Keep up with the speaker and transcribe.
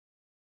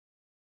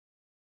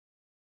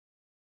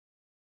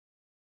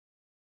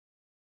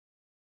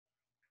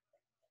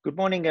Good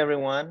morning,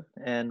 everyone,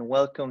 and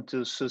welcome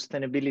to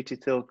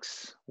Sustainability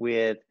Talks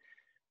with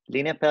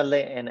Linea Pelle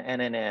and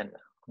NNN.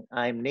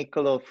 I'm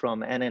Nicolo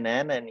from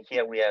NNN, and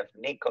here we have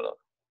Nicolo.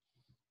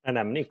 And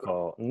I'm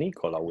Nicola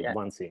with Yeah.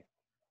 one C.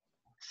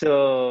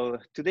 So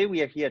today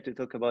we are here to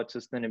talk about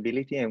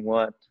sustainability and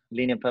what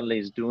Linea Pelle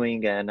is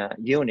doing, and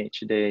UNIC,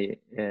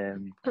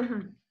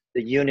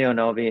 the Union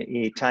of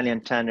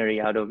Italian Tannery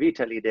out of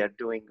Italy, they are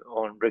doing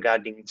on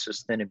regarding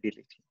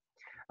sustainability.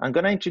 I'm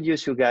going to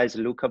introduce you guys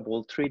Luca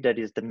Boltri, that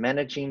is the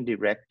managing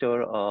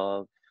director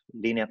of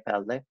Linea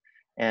Pelle,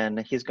 and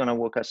he's going to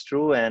walk us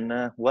through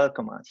and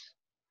welcome us.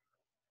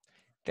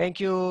 Thank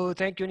you,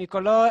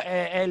 Nicolo.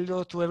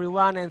 Hello to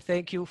everyone, and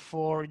thank you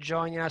for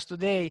joining us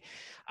today.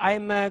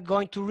 I'm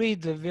going to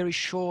read a very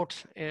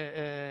short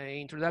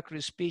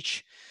introductory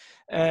speech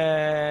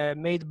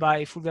made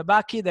by Fulvia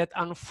Bacchi that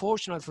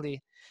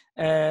unfortunately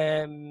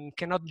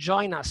cannot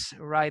join us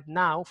right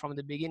now from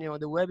the beginning of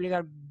the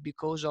webinar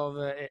because of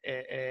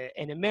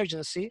an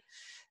emergency.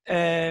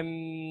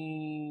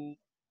 So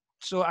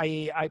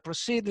I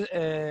proceed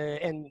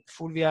and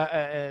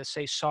Fulvia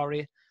say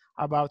sorry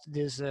about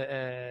this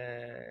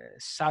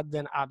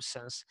sudden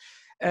absence.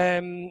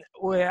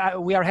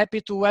 We are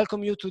happy to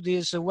welcome you to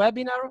this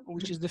webinar,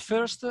 which is the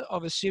first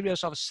of a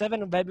series of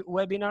 7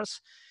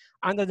 webinars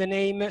under the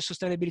name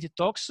Sustainability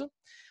Talks,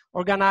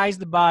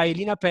 organized by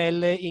Linea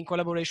Pelle in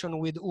collaboration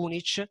with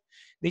UNIC,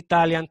 the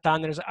Italian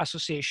Tanneries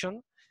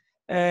Association,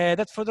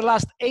 that for the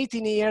last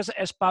 18 years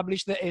has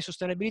published a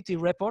sustainability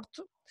report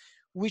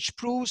which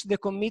proves the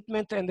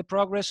commitment and the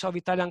progress of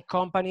Italian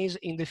companies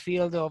in the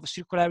field of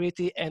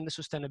circularity and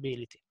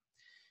sustainability.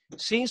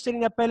 Since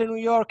Linea Pelle New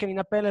York and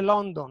Linea Pelle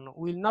London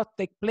will not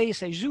take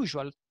place as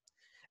usual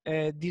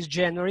this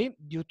January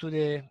due to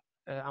the,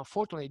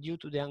 unfortunately, due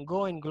to the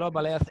ongoing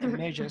global health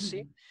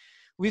emergency,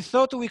 we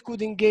thought we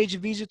could engage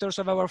visitors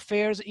of our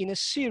fairs in a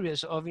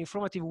series of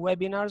informative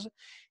webinars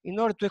in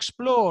order to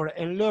explore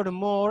and learn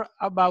more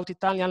about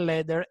Italian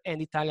leather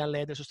and Italian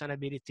leather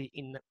sustainability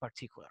in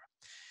particular.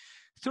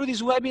 Through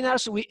these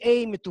webinars, we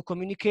aim to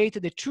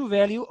communicate the true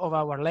value of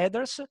our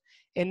leathers,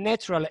 a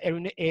natural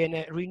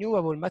and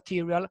renewable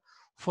material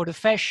for the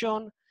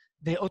fashion,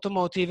 the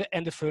automotive,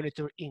 and the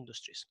furniture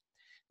industries.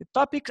 The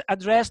topics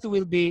addressed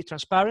will be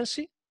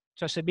transparency,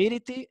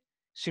 traceability,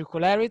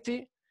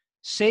 circularity,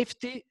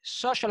 safety,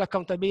 social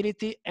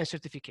accountability, and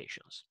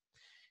certifications.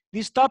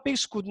 These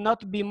topics could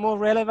not be more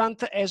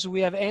relevant as we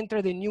have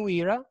entered a new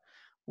era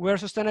where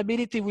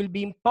sustainability will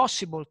be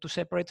impossible to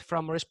separate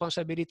from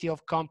responsibility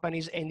of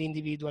companies and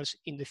individuals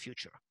in the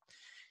future.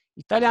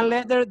 Italian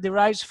leather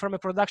derives from a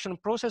production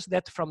process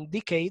that from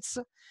decades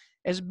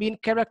has been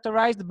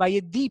characterized by a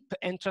deep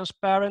and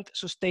transparent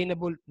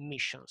sustainable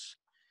missions.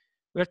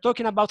 We're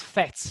talking about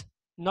facts,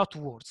 not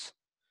words.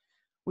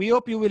 We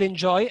hope you will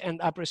enjoy and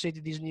appreciate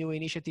this new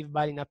initiative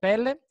by Linea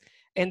Pelle.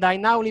 And I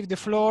now leave the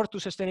floor to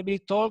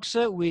Sustainability Talks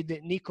with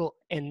Nico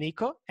and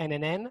Nico,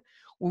 NNN,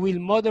 who will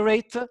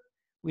moderate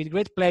with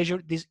great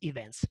pleasure these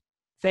events.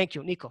 Thank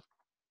you, Nico.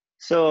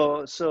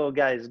 So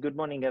guys, good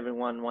morning,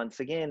 everyone,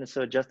 once again.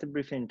 So just a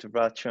brief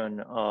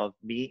introduction of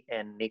me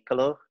and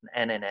Nicolo,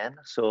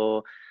 NNN.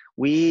 So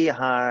we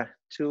are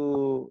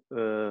two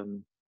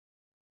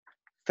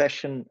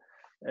fashion,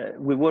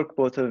 we work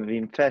both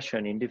in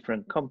fashion in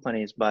different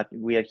companies, but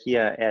we are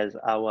here as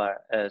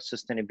our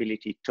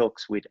Sustainability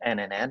Talks with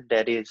NNN.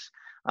 That is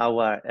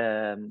our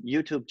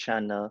YouTube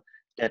channel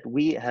that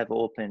we have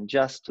opened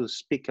just to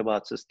speak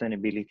about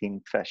sustainability in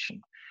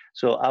fashion.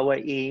 So our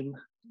aim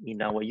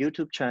in our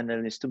YouTube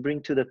channel is to bring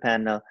to the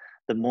panel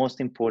the most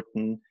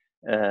important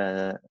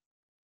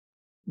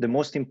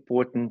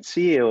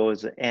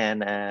CEOs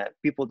and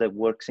people that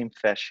works in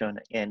fashion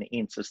and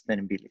in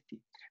sustainability.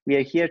 We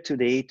are here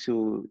today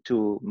to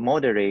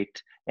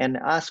moderate and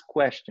ask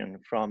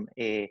questions from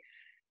a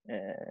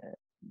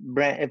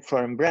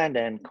brand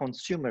and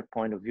consumer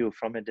point of view,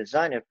 from a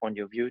designer point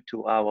of view,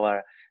 to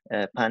our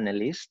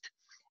panelists.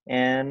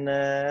 And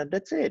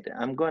that's it.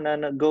 I'm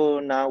gonna go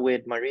now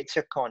with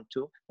Maurizia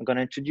Contu. I'm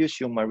gonna introduce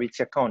you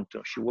Maurizia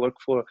Contu. She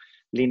worked for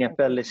Linea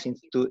Pelle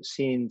since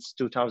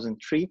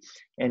 2003,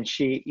 and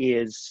she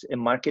is a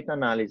market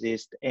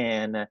analyst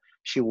and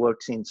she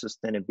works in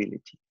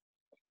sustainability.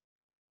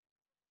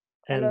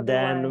 And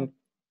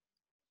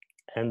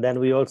then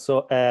we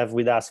also have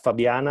with us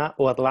Fabiana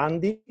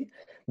Orlandi,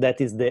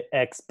 that is the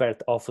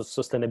expert of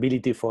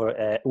sustainability for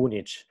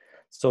UNIC.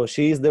 So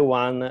she is the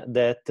one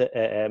that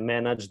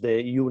managed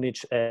the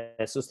UNIC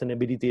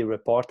sustainability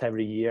report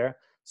every year.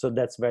 So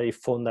that's very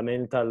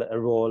fundamental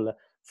role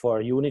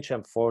for UNIC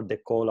and for the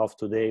call of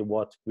today,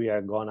 what we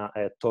are gonna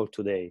talk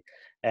today.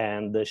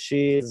 And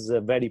she is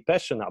very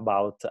passionate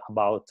about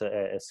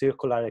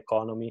circular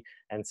economy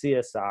and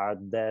CSR.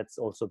 That's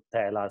also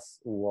tell us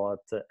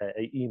what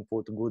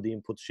good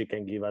input she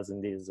can give us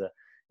in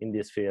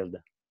this field.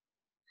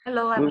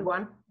 Hello,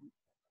 everyone.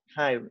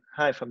 Hi,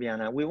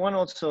 Fabiana. We want to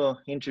also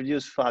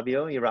introduce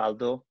Fabio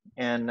Iraldo,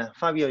 and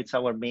Fabio is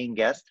our main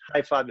guest.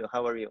 Hi, Fabio.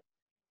 How are you?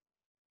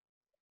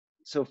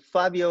 So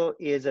Fabio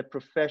is a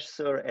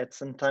professor at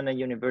Sant'Anna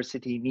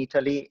University in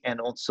Italy and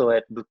also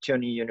at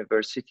Bocconi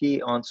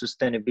University on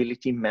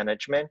sustainability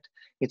management.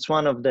 It's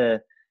one of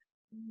the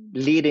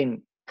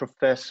leading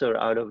professor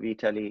out of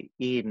Italy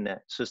in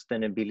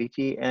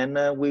sustainability, and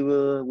we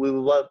will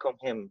welcome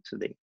him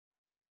today.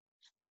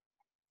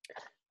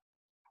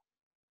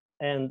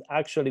 And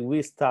actually,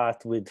 we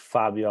start with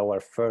Fabio, our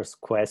first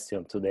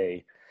question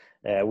today,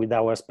 with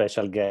our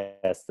special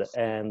guest.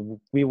 And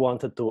we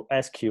wanted to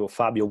ask you,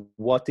 Fabio,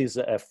 what is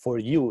for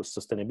you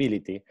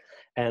sustainability,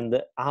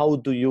 and how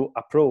do you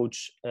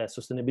approach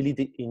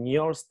sustainability in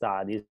your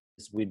studies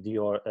with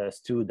your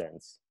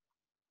students?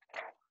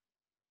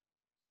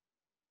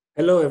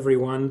 Hello,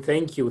 everyone.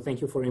 Thank you.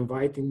 Thank you for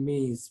inviting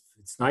me.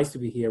 It's nice to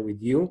be here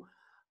with you.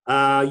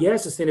 Yeah,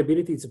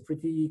 sustainability is a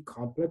pretty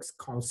complex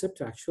concept,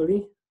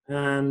 actually.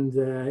 And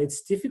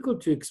it's difficult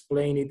to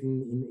explain it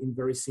in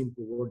very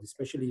simple words,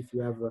 especially if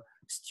you have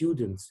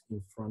students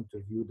in front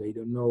of you. They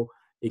don't know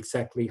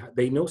exactly,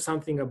 they know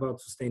something about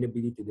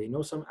sustainability. They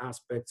know some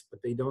aspects, but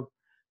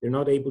they're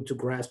not able to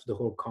grasp the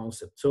whole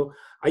concept. So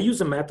I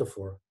use a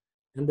metaphor.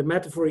 And the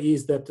metaphor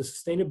is that the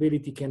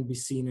sustainability can be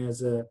seen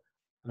as a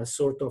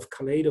sort of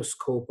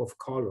kaleidoscope of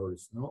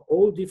colors. No?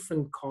 All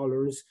different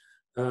colors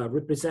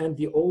represent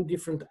the all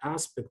different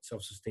aspects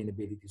of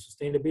sustainability.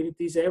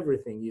 Sustainability is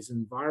everything, is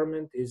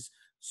environment, is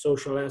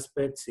social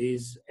aspects,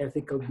 is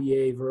ethical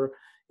behavior,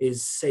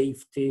 is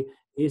safety,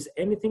 is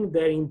anything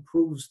that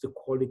improves the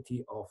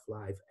quality of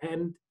life.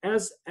 And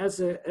as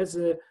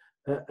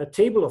a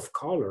table of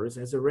colors,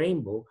 as a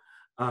rainbow,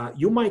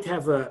 you might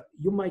have a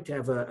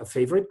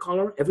favorite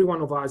color. Every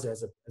one of us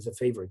has a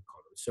favorite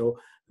color. So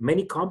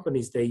many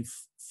companies, they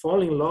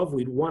fall in love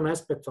with one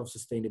aspect of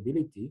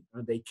sustainability.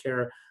 They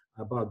care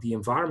about the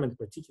environment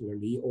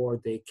particularly, or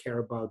they care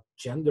about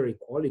gender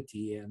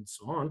equality and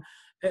so on,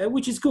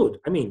 which is good.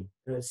 I mean,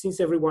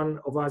 since every one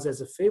of us has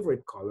a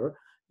favorite color,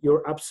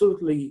 you're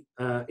absolutely,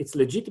 it's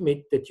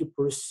legitimate that you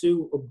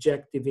pursue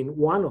objective in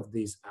one of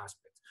these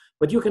aspects,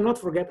 but you cannot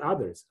forget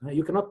others.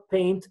 You cannot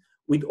paint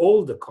with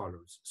all the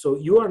colors. So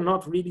you are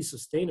not really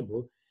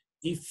sustainable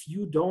if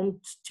you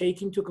don't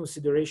take into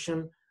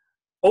consideration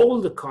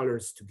all the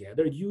colors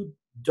together. You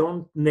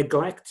don't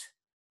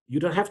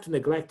have to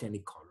neglect any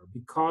color,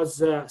 because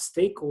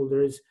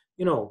stakeholders,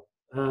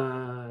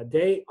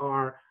 they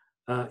are,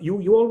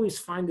 you always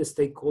find the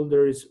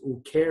stakeholders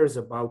who cares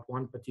about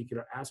one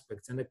particular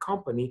aspect, and a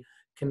company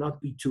cannot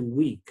be too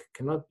weak,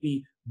 cannot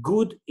be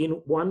good in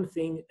one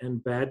thing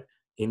and bad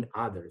in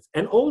others.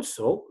 And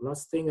also,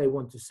 last thing I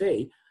want to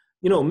say,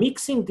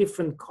 mixing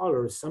different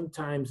colors,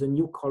 sometimes a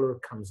new color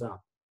comes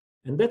up.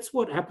 And that's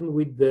what happened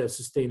with the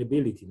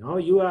sustainability. Now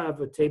you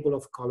have a table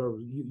of color,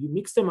 you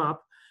mix them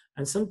up,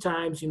 and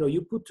sometimes,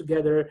 you put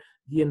together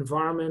the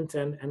environment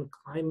and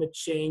climate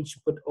change,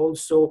 but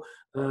also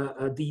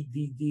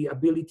the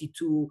ability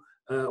to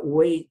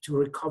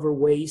recover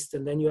waste.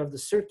 And then you have the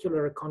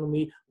circular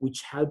economy,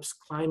 which helps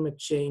climate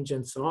change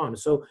and so on.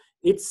 So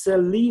it's a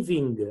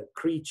living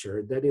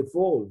creature that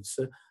evolves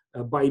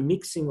by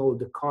mixing all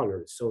the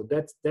colors. So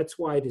that's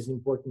why it is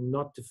important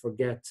not to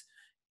forget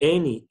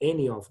any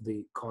of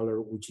the color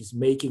which is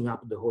making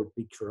up the whole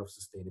picture of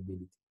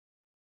sustainability.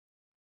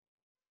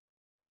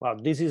 Wow,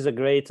 this is a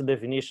great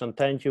definition.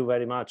 Thank you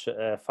very much,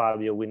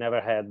 Fabio. We never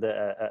had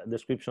a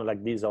description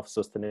like this of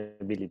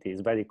sustainability.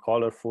 It's very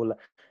colorful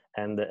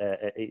and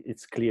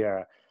it's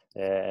clear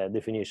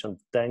definition.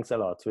 Thanks a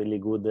lot. Really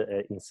good,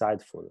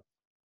 insightful.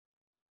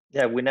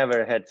 Yeah, we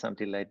never had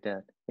something like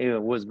that.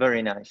 It was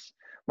very nice.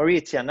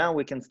 Maurizia, now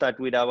we can start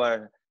with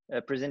our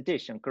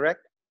presentation,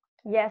 correct?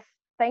 Yes,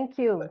 thank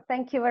you.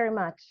 Thank you very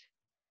much.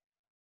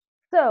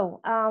 So,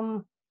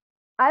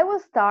 I will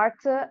start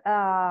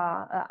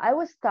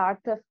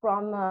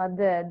from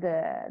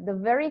the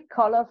very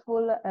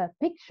colorful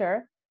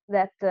picture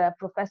that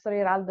Professor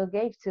Iraldo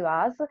gave to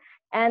us,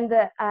 and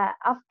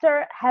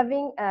after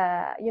having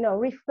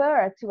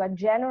referred to a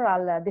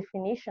general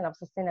definition of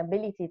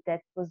sustainability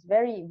that was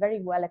very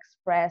well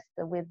expressed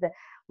with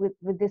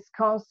this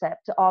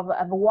concept of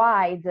a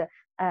wide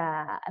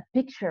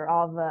picture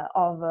of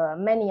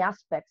many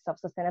aspects of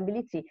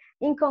sustainability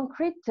in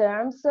concrete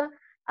terms.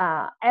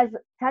 As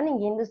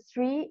tanning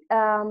industry,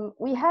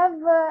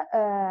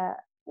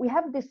 we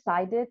have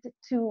decided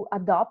to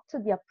adopt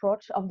the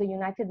approach of the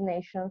United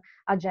Nations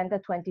Agenda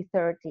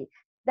 2030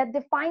 that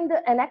defined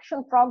an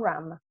action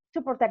program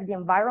to protect the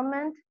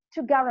environment,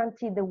 to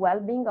guarantee the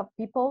well-being of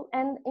people,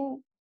 and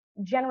in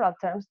general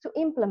terms, to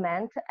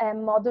implement a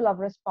model of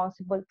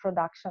responsible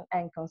production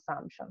and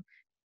consumption.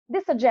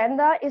 This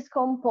agenda is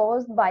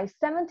composed by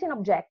 17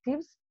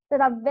 objectives that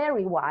are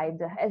very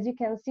wide. As you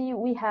can see,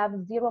 we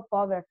have zero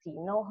poverty,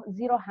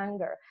 zero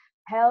hunger,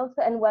 health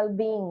and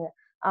well-being,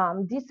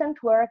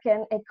 decent work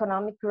and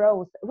economic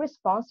growth,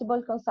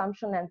 responsible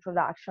consumption and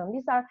production.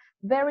 These are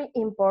very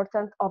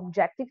important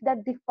objectives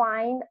that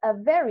define a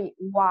very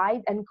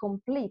wide and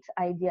complete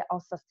idea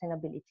of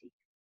sustainability.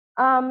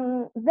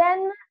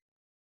 Then,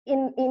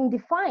 in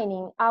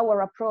defining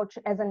our approach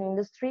as an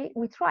industry,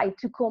 we try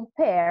to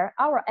compare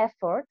our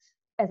efforts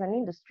as an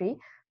industry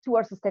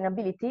towards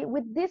sustainability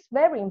with this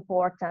very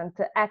important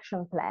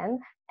action plan.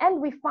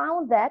 And we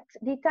found that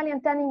the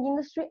Italian tanning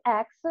industry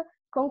acts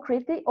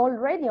concretely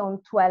already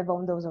on 12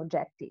 of those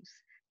objectives.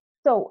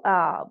 So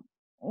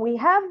we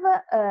have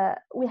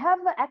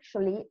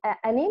actually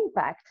an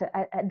impact,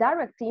 a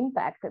direct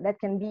impact that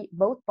can be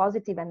both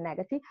positive and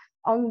negative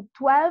on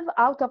 12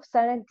 out of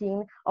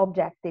 17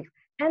 objectives.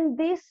 And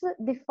this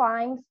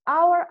defines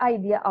our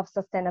idea of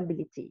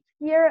sustainability.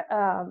 Here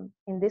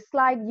in this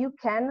slide, you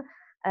can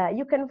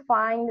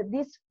find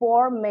these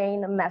 4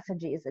 main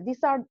messages.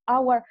 These are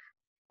our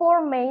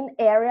 4 main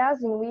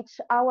areas in which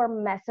our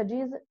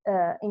messages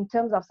in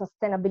terms of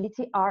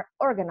sustainability are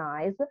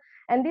organized.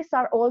 And these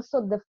are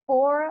also the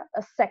 4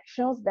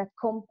 sections that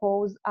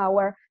compose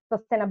our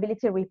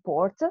sustainability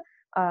report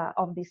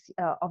of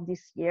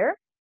this year.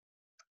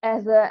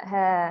 As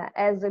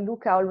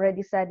Luca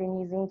already said in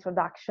his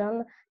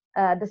introduction,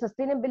 the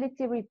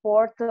sustainability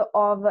report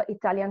of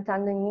Italian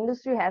tanning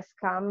industry has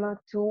come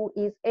to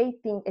its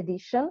 18th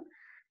edition.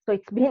 So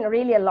it's been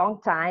really a long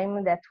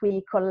time that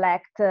we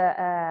collect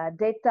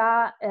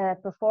data,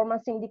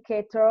 performance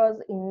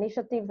indicators,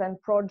 initiatives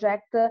and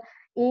projects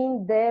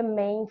in the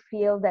main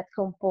field that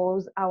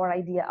compose our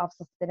idea of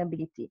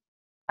sustainability.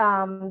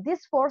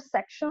 These 4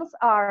 sections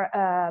are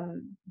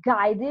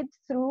guided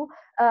through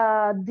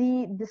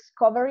the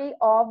discovery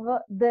of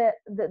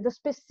the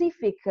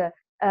specific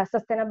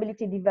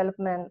sustainability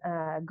development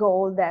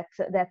goal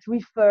that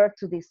refer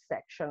to this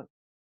section.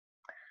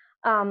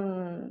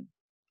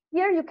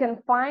 Here you can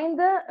find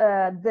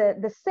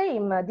the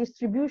same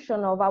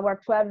distribution of our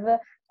 12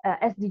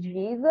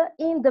 SDGs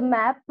in the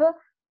map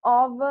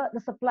of the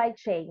supply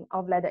chain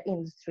of leather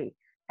industry.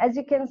 As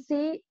you can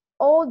see,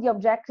 all the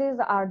objectives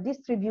are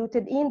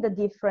distributed in the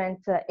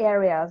different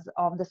areas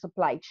of the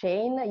supply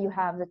chain. You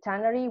have the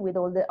tannery with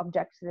all the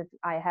objectives that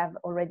I have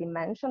already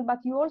mentioned, but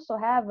you also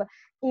have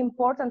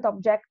important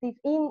objectives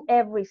in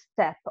every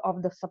step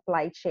of the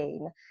supply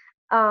chain.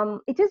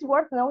 It is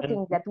worth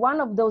noting that one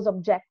of those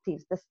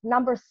objectives, this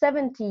number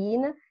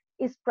 17,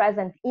 is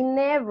present in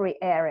every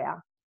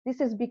area.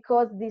 This is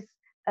because this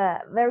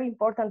very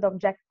important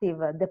objective,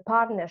 the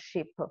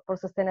partnership for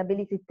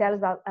sustainability,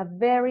 tells us a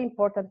very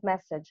important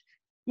message.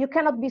 You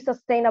cannot be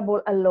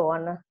sustainable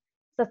alone.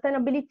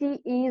 Sustainability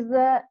is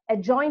a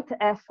joint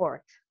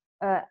effort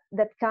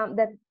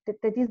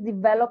that is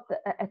developed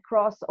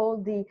across all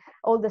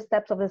the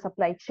steps of the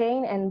supply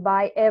chain and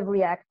by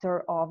every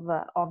actor of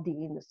the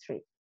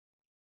industry.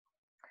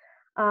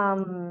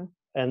 And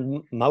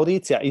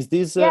Maurizia, is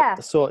this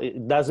so?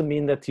 It doesn't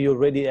mean that you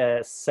already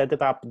set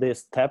it up the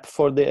step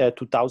for the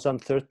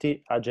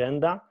 2030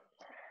 agenda?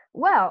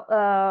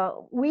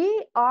 Well,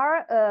 we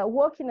are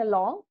working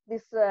along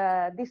this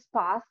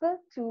path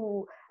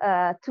to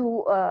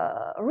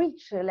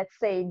reach, let's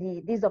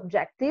say, this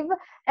objective,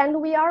 and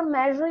we are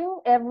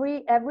measuring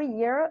every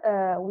year.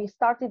 We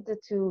started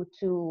to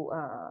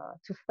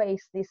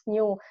face this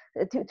new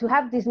to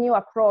have this new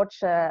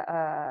approach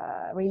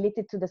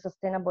related to the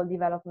Sustainable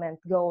Development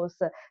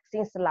Goals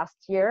since last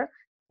year.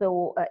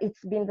 So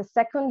it's been the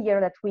second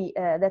year that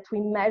we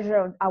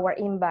measured our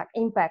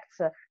impacts.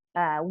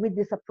 With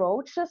this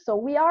approach, so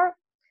we are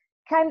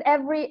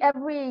every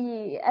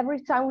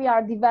time we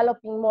are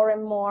developing more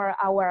and more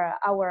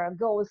our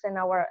goals and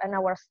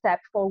our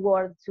step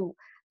forward to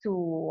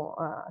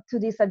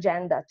this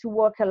agenda, to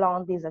work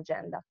along this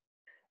agenda.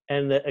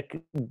 And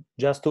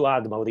just to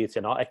add,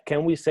 Maurizia,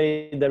 can we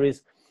say there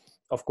is,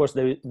 of course,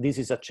 this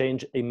is a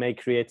change. It may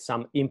create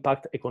some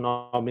impact,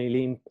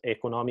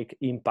 economic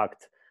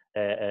impact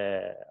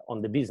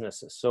on the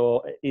business.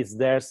 So is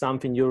there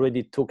something you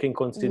already took in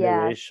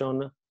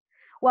consideration? Yes.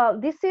 Well,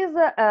 this is,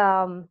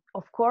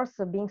 of course,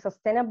 being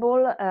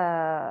sustainable.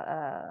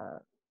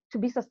 To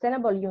be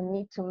sustainable, you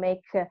need to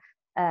make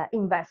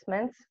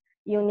investments.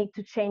 You need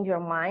to change your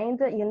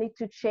mind. You need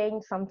to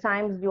change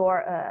sometimes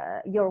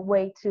your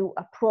way to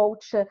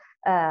approach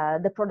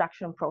the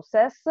production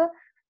process.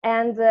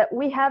 And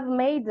we have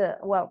made,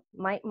 well,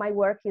 my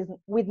work is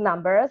with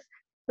numbers.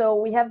 So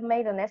we have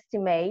made an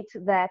estimate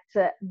that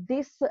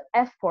this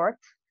effort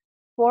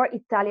for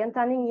Italian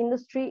tanning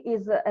industry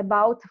is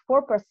about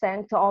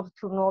 4% of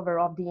turnover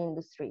of the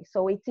industry.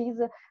 So it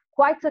is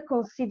quite a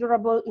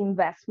considerable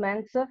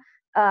investment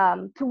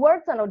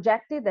towards an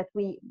objective that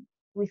we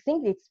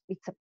think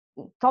it's a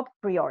top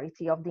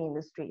priority of the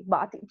industry.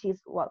 But it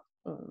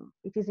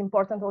is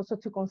important also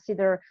to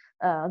consider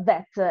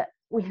that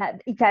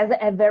it has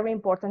a very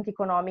important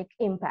economic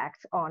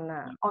impact on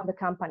the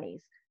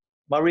companies.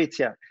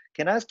 Maurizia,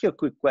 can I ask you a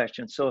quick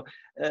question? So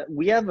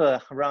we have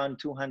around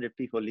 200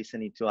 people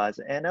listening to us,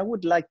 and I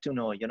would like to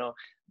know,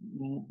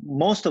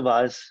 most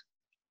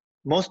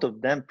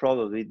of them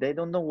probably, they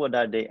don't know what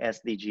are the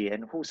SDG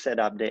and who set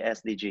up the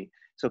SDG.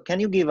 So can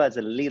you give us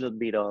a little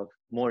bit of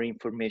more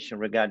information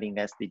regarding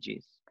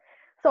SDGs?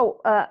 So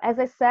as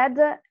I said,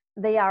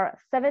 they are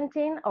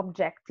 17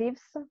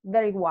 objectives,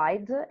 very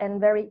wide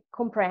and very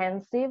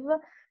comprehensive,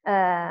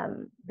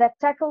 that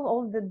tackle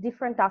all the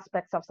different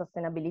aspects of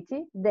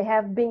sustainability. They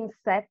have been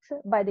set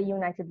by the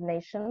United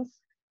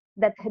Nations.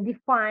 that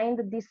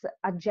defined this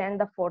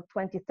agenda for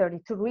 2030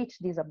 to reach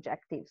these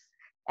objectives.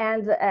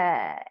 And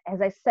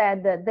as I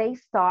said, they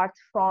start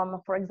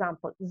from, for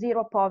example,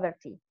 zero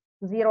poverty,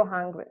 zero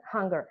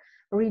hunger,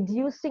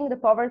 reducing the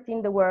poverty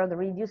in the world,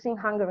 reducing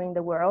hunger in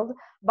the world,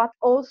 but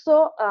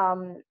also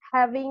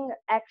having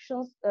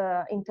actions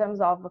in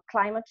terms of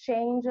climate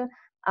change,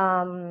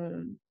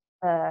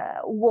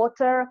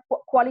 water,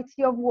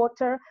 quality of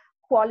water,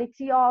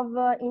 quality of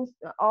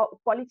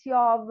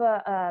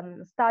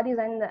studies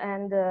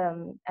and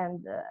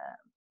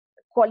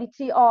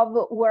quality of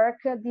work,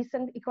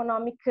 decent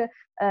economic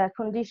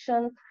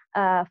condition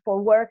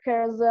for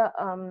workers,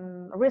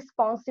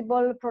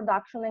 responsible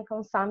production and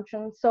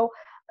consumption. So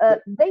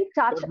they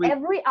touch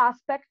every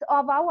aspect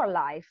of our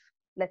life,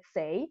 let's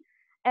say,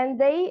 and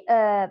they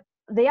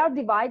are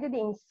divided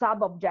in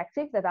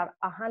sub-objectives that are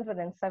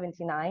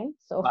 179.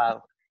 So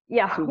wow.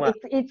 Yeah,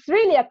 it's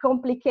really a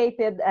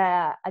complicated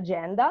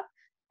agenda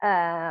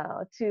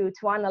to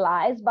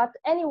analyze. But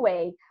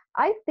anyway,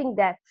 I think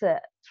that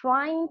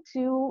trying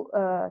to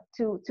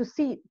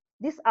see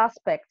these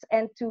aspects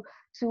and to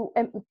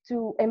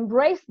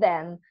embrace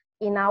them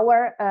in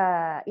our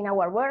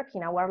work,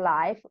 in our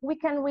life, we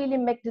can really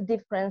make the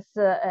difference.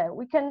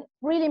 We can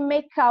really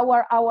make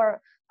our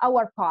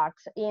part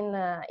in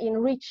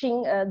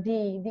reaching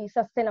the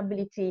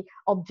sustainability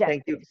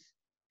objectives.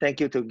 Thank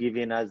you for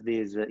giving us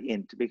this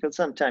hint, because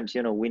sometimes,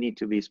 you know, we need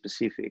to be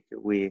specific.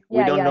 We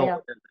don't know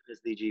what the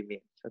SDG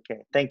means.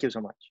 Okay, thank you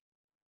so much.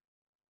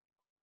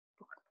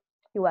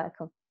 You're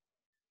welcome.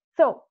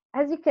 So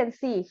as you can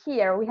see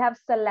here, we have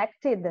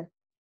selected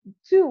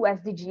 2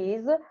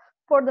 SDGs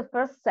for the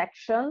first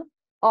section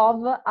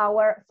of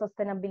our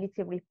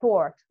sustainability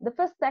report. The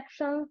first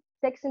section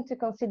takes into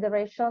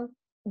consideration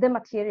the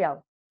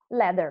material,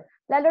 leather.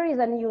 Leather is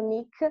a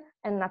unique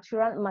and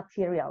natural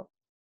material.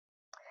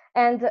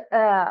 And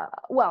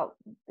well,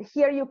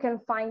 here you can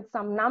find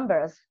some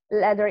numbers.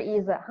 Leather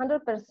is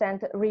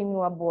 100%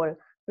 renewable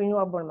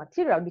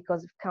material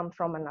because it comes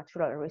from a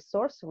natural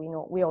resource. We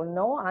all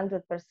know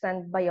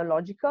 100%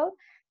 biological,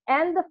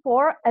 and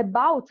for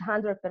about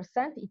 100%,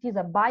 it is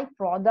a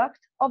byproduct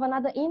of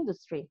another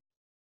industry.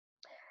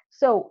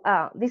 So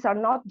these are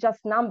not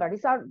just numbers;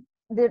 these are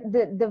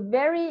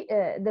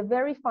the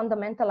very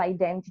fundamental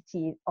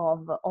identity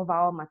of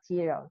our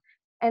material.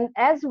 And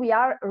as we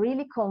are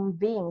really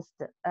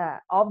convinced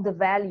of the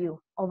value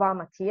of our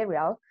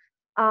material,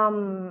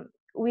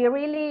 we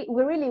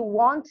really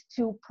want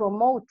to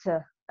promote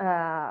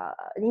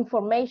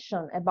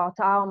information about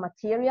our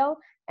material,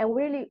 and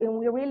we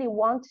really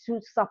want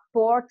to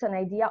support an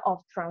idea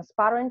of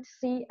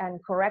transparency and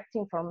correct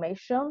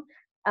information.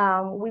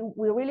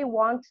 We really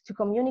want to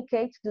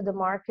communicate to the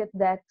market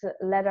that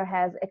leather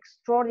has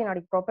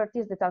extraordinary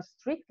properties that are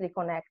strictly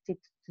connected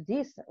to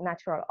this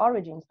natural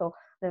origin, so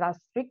that are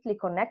strictly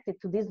connected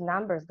to these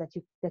numbers that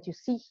you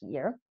see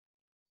here.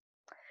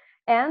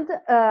 And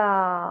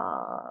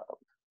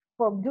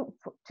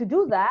to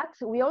do that,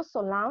 we also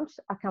launched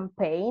a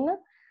campaign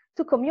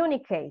to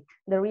communicate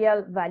the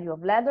real value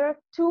of leather,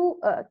 to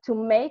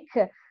make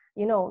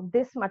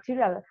this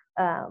material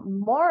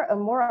more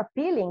and more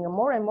appealing.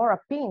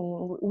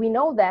 We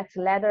know that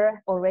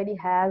leather already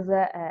has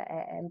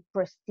a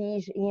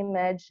prestige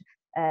image,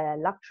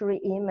 luxury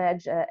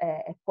image,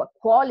 a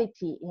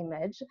quality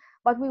image,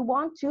 but we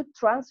want to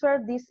transfer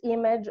this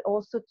image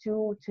also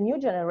to new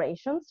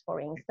generations, for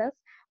instance.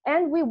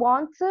 And we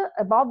want,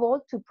 above all,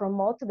 to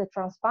promote the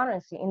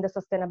transparency in the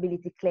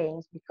sustainability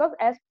claims, because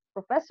as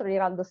Professor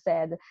Iraldo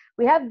said,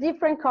 we have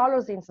different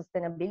colors in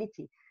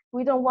sustainability.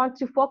 We don't want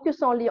to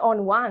focus only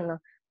on one.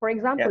 For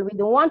example, we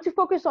don't want to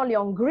focus only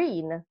on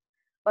green,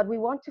 but we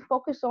want to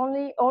focus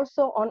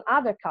also on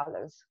other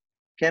colors.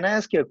 Can I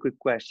ask you a quick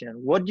question?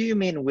 What do you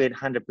mean with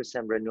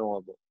 100%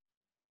 renewable?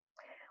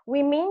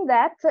 We mean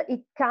that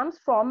it comes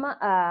from,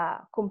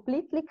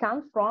 completely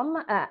comes from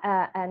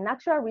a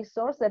natural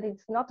resource that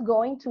it's not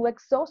going to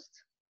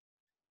exhaust.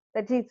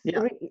 That it's,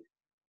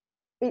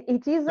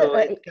 it is.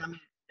 So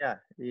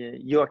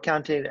you are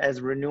counting as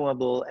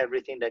renewable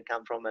everything that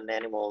comes from an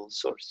animal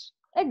source.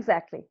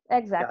 Exactly.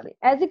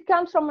 As it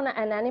comes from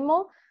an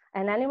animal,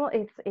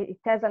 it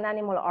has an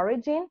animal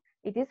origin,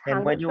 it is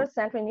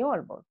 100%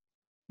 renewable.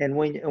 And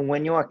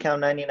when you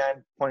account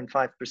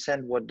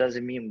 99.5%, what does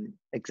it mean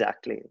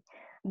exactly?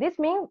 This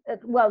means,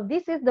 well,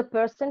 this is the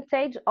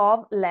percentage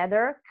of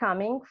leather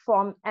coming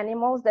from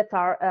animals that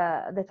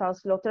are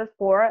slaughtered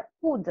for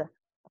food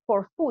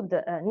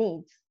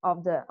needs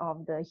of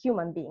the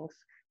human beings.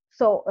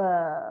 So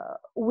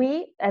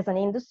we, as an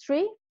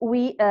industry,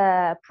 we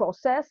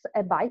process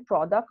a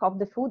byproduct of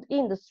the food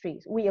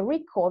industry. We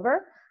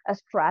recover a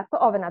scrap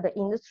of another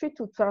industry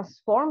to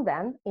transform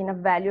them in a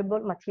valuable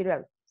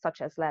material,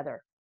 such as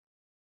leather.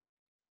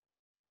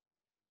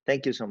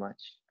 Thank you so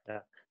much.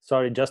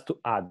 Sorry, just to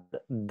add,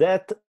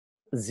 that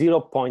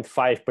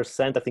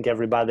 0.5%, I think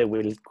everybody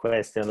will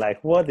question,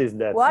 like, what is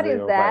that? What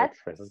is that?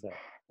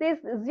 This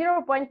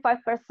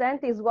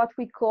 0.5% is what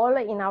we call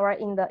in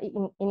the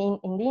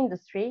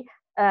industry.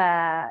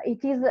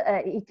 It is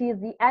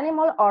the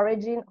animal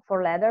origin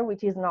for leather,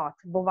 which is not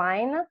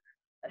bovine,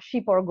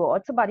 sheep or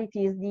goat, but it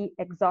is the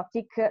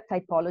exotic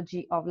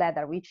typology of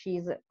leather, which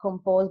is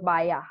composed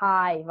by a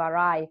high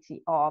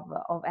variety of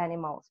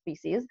animal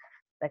species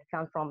that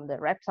come from the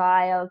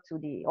reptile to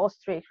the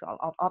ostrich,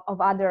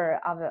 of other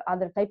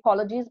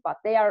typologies, but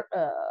they are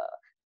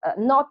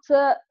not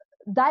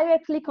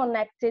directly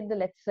connected,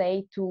 let's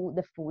say, to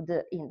the food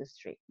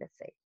industry, let's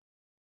say.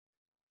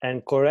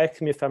 And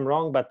correct me if I'm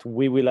wrong, but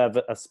we will have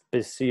a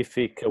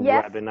specific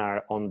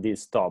webinar on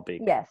this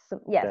topic. Yes,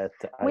 yes. That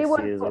I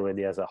see is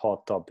already as a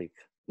hot topic.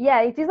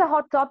 Yeah, it is a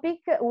hot topic.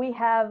 We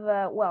have,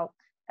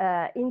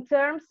 in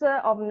terms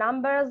of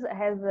numbers,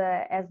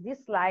 as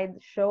this slide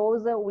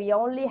shows, we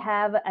only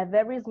have a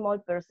very small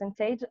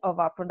percentage of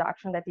our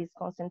production that is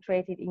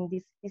concentrated in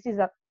this. This is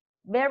a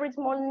very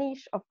small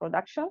niche of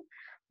production,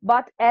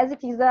 but as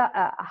it is a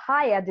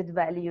high added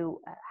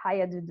value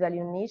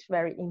niche,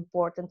 very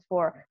important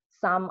for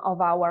some of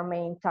our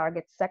main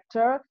target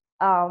sector.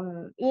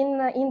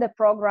 In the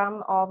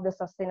program of the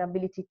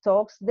sustainability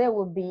talks, there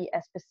will be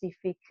a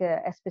specific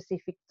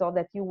talk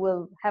that you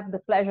will have the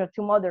pleasure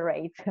to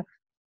moderate.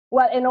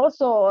 Well, and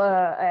also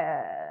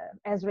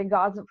as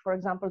regards, for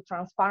example,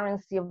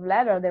 transparency of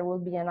leather, there will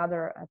be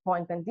another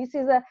appointment. This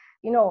is a,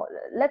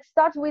 let's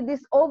start with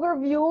this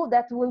overview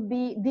that will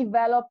be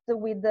developed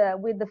with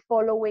the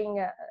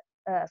following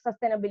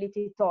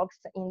sustainability talks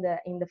in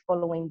the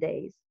following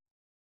days.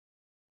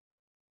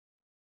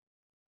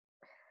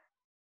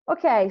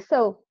 Okay,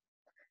 so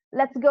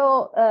let's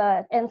go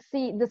and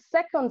see the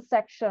second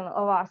section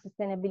of our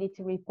sustainability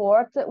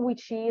report,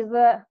 which is,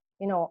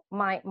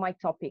 my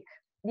topic,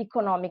 the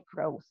economic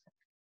growth.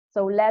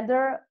 So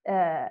leather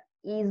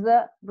is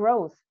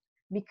growth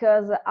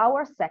because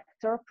our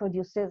sector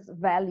produces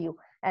value,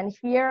 and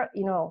here,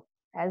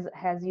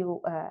 as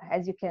you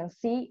can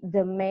see,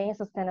 the main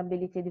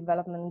sustainability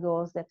development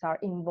goals that are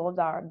involved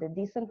are the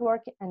decent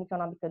work and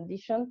economic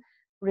condition,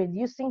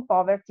 reducing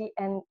poverty,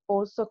 and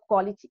also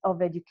quality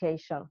of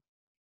education.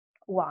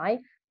 Why?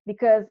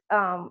 Because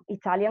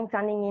Italian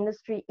tanning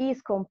industry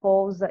is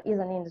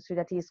an industry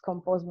that is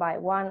composed by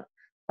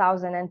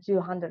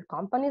 1,200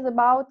 companies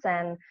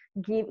and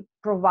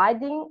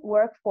providing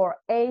work for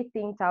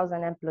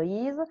 18,000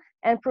 employees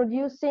and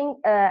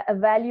producing a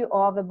value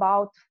of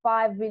about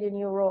 5 billion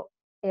euro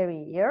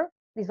every year.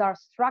 These are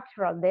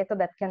structural data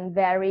that can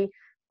vary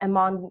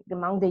among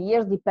the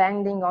years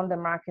depending on the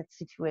market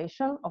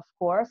situation, of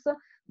course.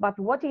 But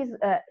what is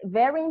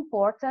very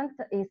important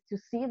is to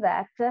see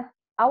that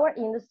our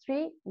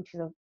industry, which is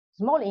a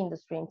small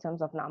industry in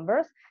terms of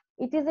numbers,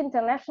 it is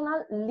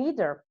international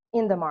leader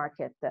in the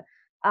market.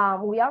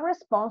 We are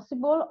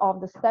responsible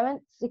of the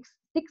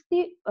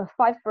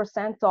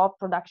 65% of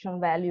production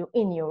value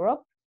in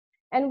Europe,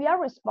 and we are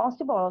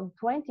responsible of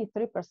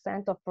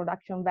 23% of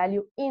production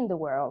value in the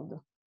world.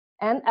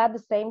 And at the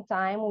same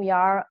time, we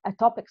are a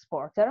top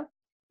exporter.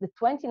 The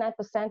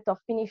 29% of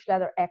finished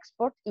leather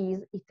export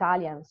is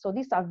Italian. So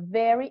these are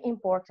very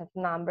important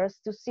numbers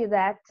to see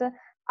that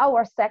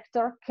our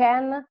sector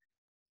can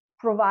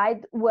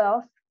provide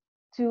wealth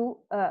to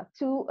the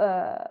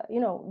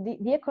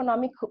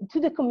economic, to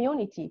the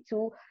community,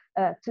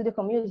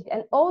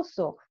 and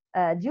also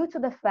due to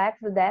the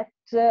fact that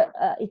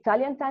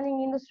Italian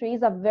tanning industry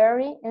is a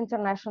very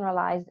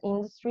internationalized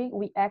industry.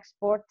 We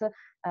export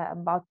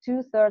about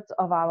 2/3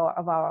 of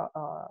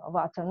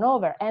our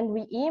turnover, and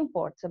we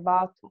import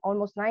about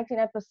almost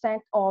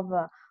 99% of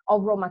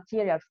raw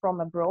material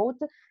from abroad.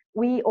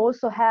 We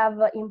also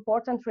have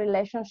important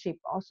supply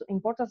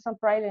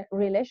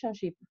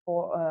relationship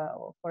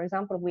for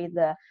example, with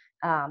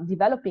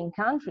developing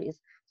countries.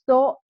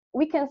 So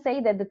we can say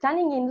that the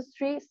tanning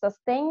industry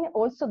sustains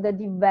also the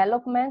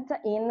development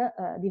in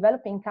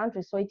developing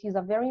countries. So it is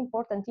a very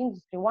important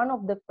industry, one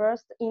of the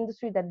first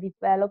industry that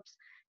develops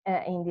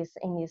in this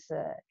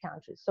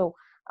country. So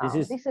this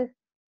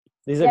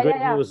is great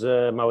news,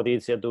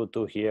 Maurizia,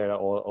 to hear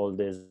all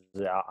this,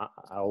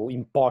 how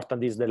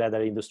important is the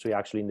leather industry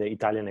actually in the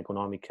Italian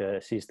economic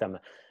system.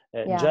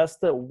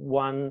 Just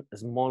one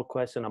small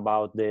question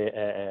about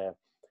the,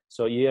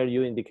 so here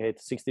you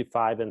indicate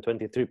 65 and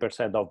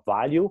 23% of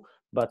value,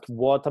 but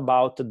what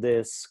about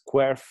the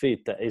square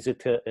feet? Is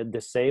it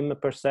the same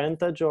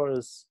percentage or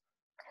is?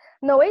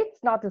 No,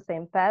 it's not the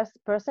same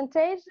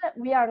percentage.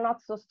 We are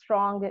not so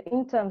strong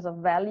in terms of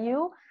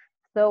value.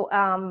 So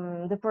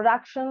the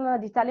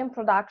Italian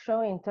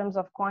production in terms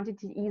of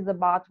quantity is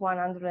about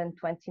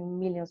 120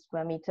 million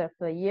square meters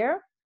per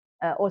year.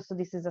 Also,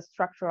 this is a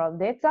structural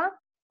data.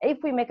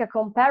 If we make a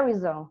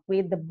comparison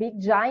with the big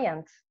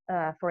giants,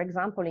 for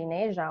example, in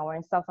Asia or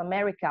in South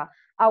America,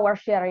 our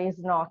share is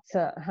not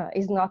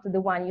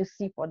the one you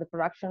see for the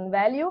production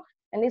value.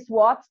 And it's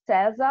what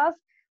tells us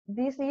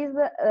this is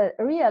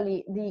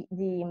really the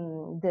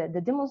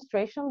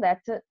demonstration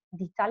that the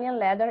Italian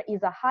leather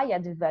is a high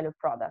added value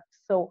product.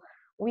 So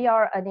we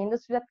are an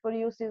industry that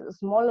produces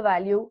small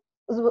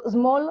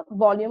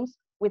volumes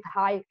with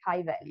high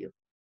value.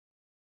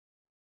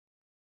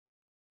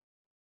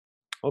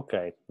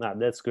 Okay,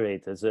 that's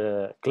great. As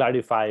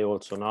clarify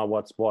also now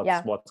what's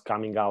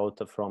coming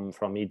out from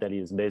Italy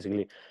is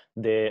basically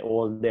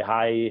all the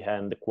high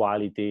and the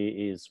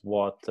quality is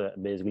what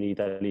basically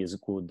Italy is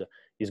good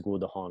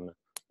on.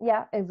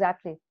 Yeah,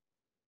 exactly.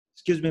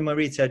 Excuse me,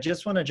 Maurizia, I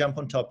just want to jump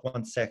on top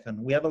 1 second.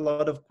 We have a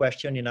lot of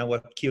questions in our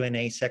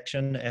Q&A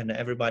section and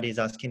everybody's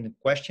asking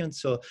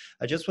questions. So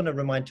I just want to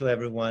remind to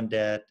everyone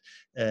that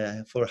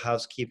for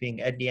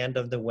housekeeping, at the end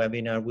of the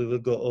webinar, we will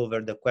go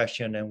over the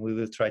question and we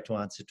will try to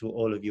answer to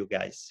all of you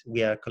guys.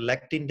 We are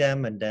collecting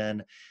them and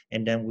then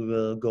we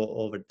will go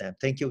over them.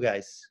 Thank you,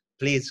 guys.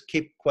 Please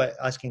keep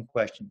asking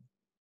questions.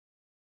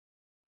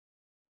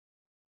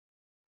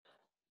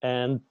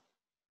 And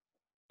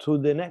to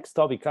the next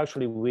topic,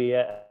 actually, we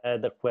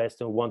had a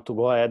question. We want to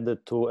go ahead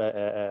to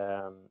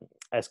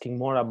asking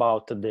more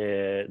about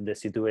the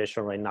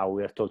situation right now.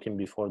 We are talking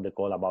before the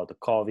call about the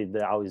COVID.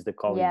 How is the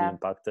COVID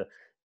impact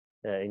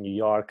in New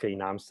York,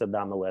 in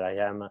Amsterdam, where I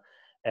am,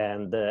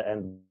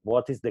 and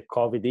what is the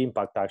COVID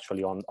impact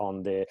actually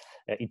on the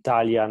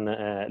Italian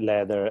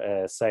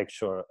leather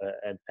sector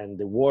and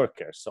the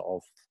workers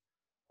of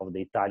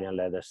the Italian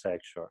leather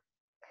sector?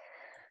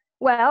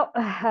 Well,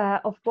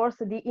 of course,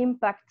 the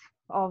impact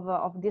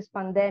of this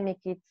pandemic,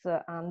 it's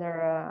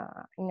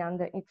under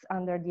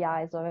the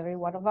eyes of every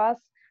one of us.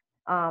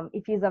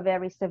 It is a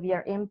very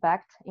severe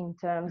impact in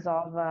terms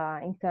of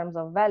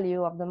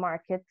value of the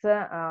market.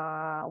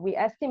 We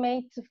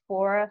estimate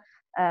for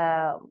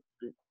the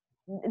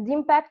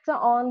impact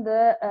on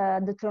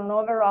the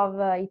turnover of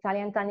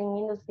Italian tanning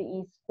industry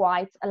is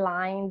quite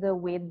aligned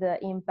with the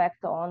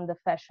impact on the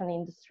fashion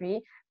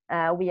industry.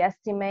 We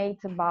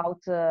estimate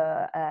about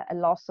a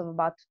loss of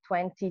about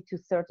 20 to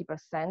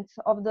 30%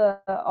 of the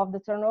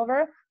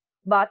turnover.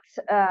 But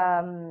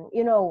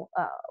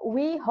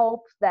we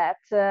hope that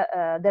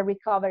the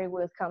recovery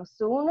will come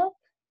soon.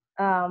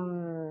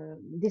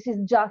 This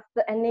is just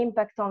an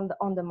impact on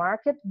the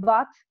market,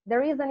 but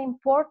there is an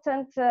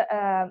important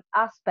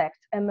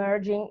aspect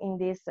emerging in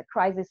this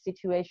crisis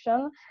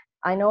situation.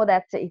 I know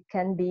that it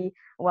can be,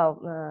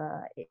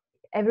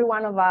 every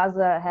one of us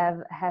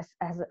has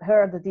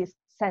heard this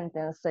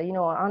sentence,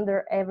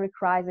 under every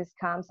crisis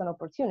comes an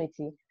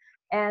opportunity.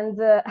 And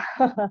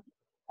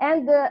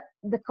and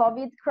the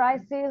COVID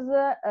crisis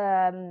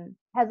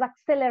has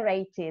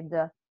accelerated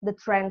the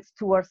trends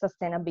towards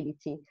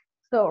sustainability.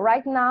 So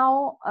right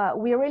now,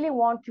 we really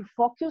want to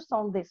focus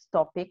on this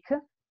topic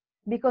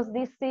because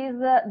this is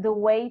the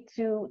way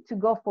to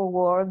go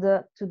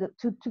forward, to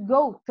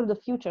go through the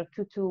future,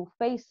 to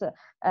face, the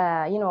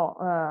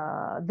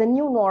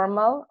new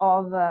normal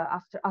of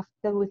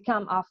after we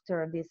come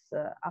after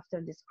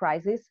this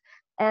crisis,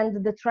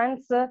 and the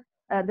trends.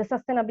 The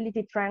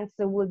sustainability trends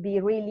will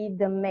be really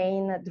the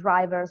main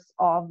drivers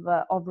of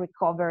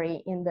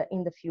recovery in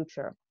the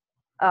future.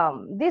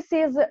 This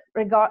is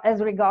as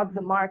regards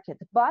the market,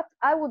 but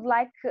I would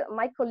like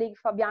my colleague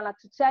Fabiana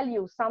to tell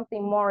you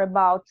something more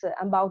about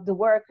the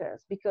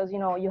workers, because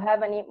you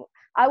have any.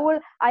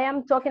 I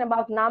am talking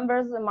about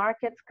numbers,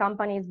 markets,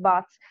 companies,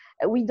 but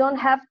we don't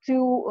have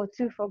to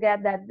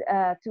forget that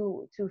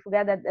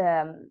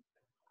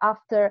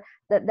after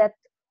that.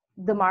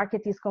 The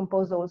market is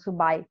composed also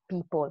by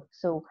people.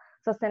 So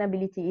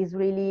sustainability is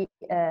really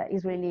a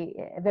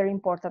very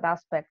important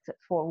aspect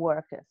for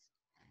workers.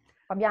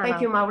 Fabiana.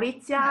 Thank you,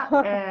 Maurizia.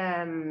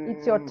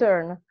 It's your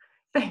turn.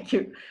 Thank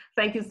you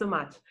so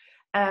much.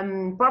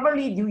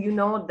 Probably do you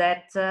know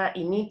that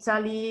in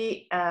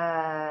Italy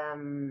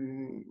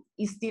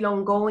is still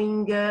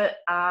ongoing a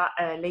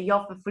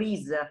layoff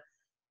freeze,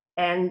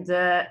 and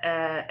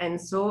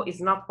so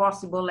it's not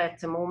possible at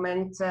the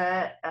moment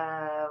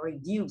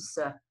reduce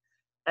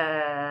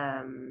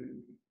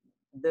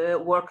the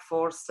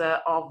workforce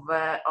of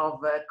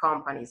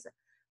companies.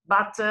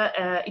 But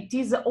it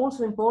is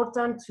also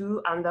important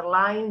to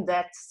underline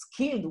that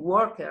skilled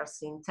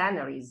workers in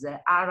tanneries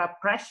are a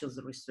precious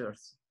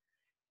resource.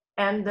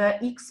 And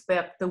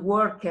expert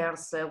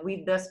workers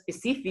with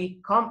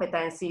specific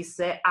competencies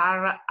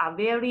are a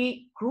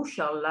very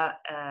crucial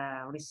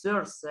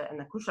resource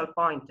and a crucial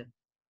point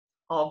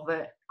of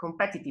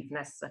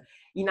competitiveness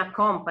in a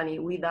company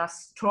with a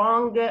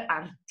strong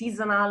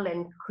artisanal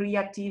and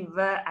creative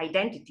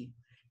identity,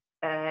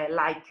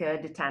 like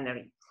the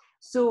tannery.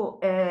 So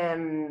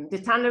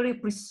the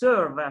tannery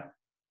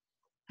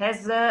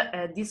has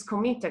this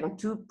commitment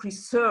to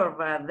preserve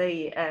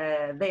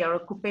their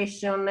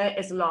occupation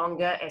as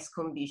long as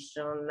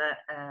conditions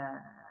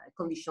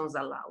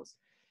allows.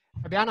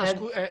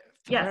 Fabiana,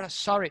 yes.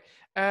 Sorry.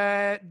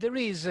 There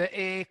is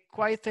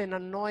quite an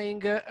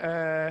annoying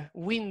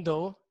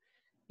window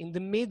in the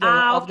middle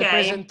of the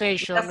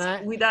presentation.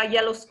 With a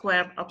yellow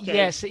square, okay.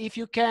 Yes, if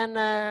you can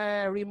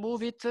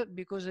remove it,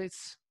 because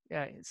it's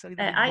a little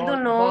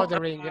bit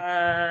bothering.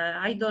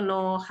 I don't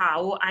know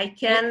how. I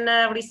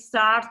can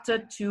restart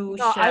to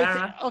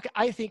share.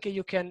 I think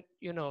you can,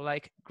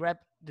 like grab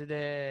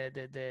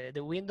the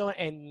window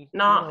and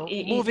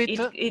move it.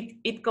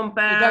 It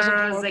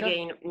compares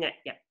again.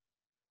 Yeah.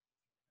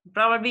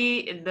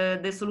 Probably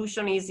the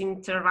solution is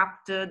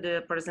interrupt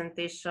the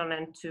presentation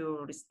and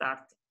to restart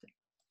it.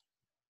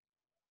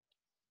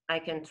 I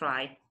can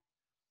try.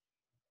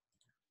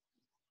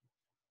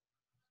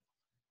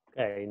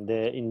 Okay, in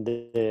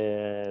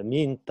the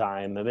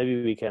meantime,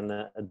 maybe we can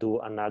do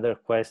another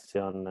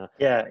question.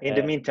 Yeah, in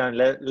the meantime,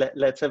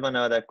 let's have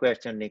another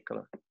question,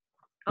 Nicola.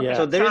 Okay, yeah.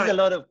 So there is a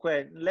lot of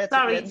questions.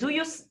 Sorry, do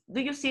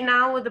you see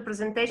now the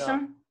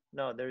presentation?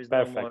 No, there is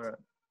Perfect. no more.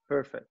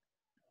 Perfect.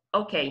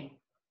 Okay.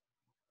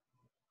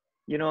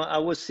 You know, I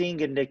was seeing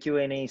in the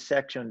Q&A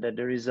section that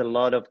there is a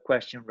lot of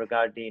questions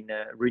regarding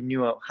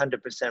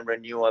 100%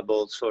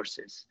 renewable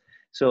sources.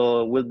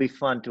 So it will be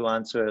fun to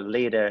answer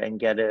later and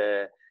get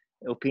an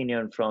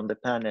opinion from the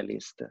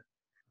panelists.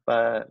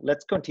 But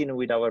let's continue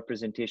with our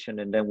presentation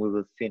and then we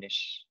will finish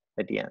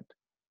at the end.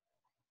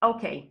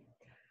 Okay.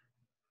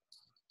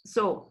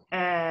 So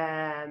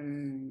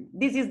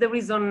this is the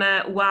reason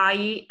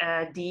why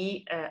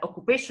the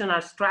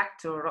occupational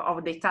structure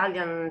of the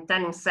Italian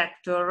tanning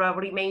sector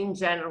remains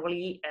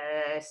generally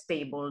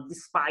stable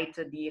despite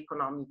the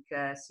economic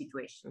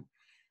situation.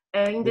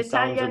 In the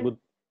Italian, good...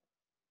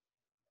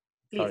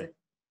 please. Sorry.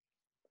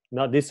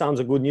 No, this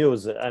sounds good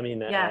news. I mean,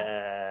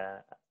 yeah.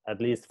 At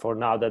least for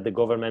now that the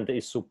government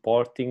is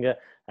supporting,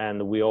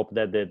 and we hope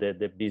that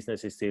the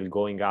business is still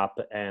going up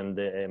and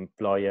the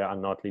employer are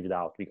not left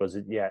out, because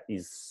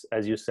is,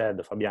 as you said,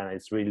 Fabiana,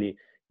 it's really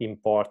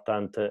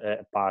important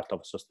part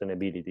of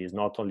sustainability. It's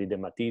not only the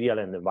material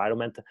and the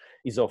environment,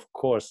 is of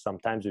course,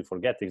 sometimes we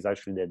forget, it's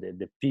actually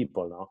the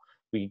people, no?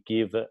 We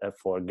give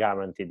for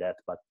guarantee that,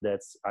 but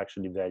that's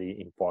actually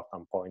very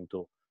important point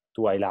to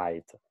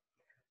highlight.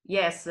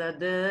 Yes,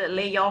 the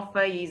layoff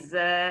is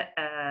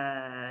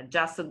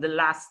just the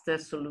last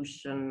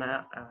solution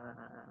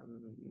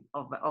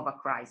of a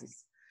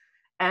crisis.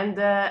 And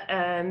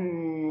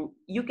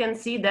you can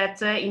see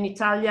that in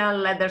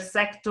Italian leather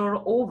sector,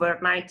 over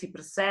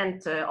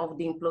 90% of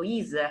the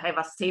employees have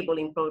a stable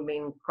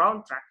employment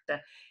contract.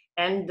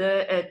 And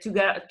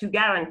to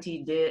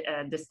guarantee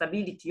the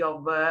stability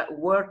of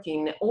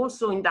working,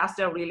 also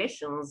industrial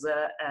relations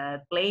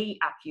play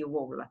a key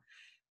role.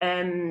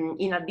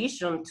 In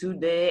addition to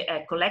the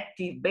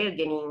collective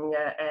bargaining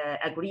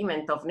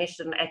agreement of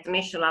at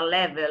national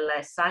level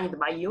signed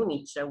by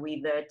UNIC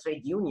with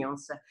trade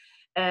unions,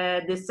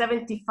 the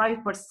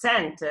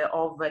 75%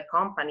 of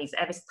companies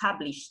have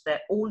established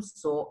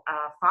also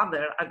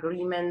further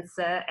agreements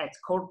at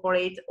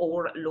corporate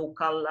or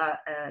local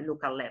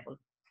level.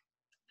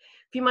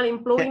 Female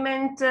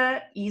employment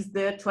is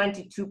the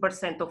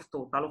 22% of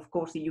total. Of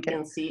course, you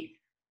can see.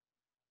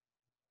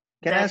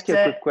 Can I ask you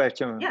a quick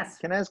question? Yes.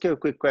 Can I ask you a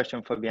quick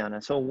question,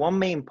 Fabiana? So one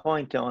main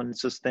point on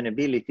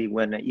sustainability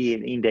when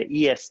in the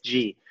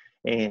ESG,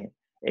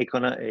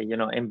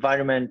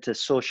 environment,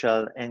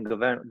 social, and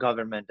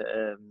government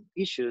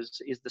issues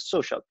is the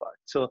social part.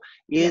 So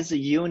is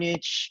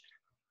UNIC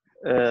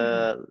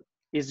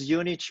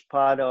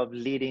part of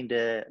leading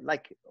the,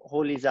 like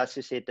all these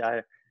associates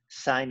are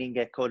signing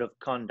a code of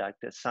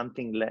conduct,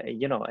 something like,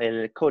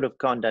 a code of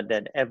conduct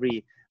that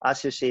every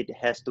associate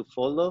has to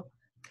follow,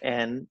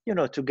 and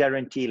to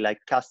guarantee like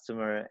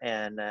customer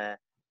and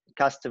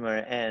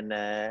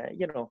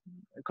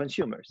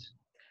consumers.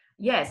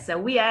 Yes,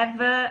 we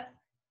have.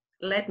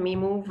 Let me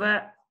move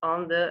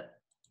on the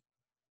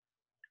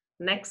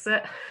next,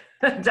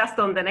 just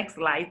on the next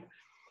slide.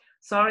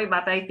 Sorry,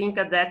 but I think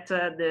that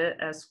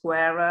the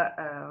square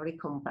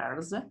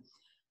recompares.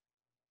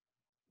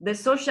 The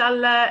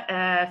social,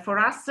 for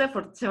us,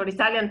 for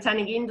Italian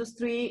tanning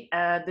industry,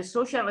 the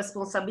social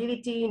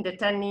responsibility in the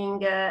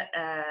tanning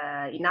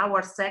in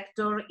our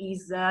sector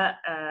is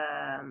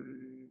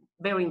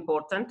very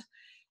important.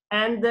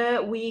 And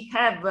we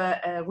have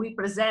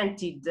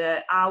represented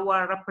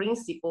our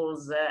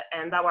principles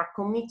and our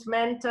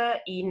commitment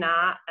in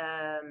a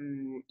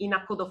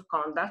code of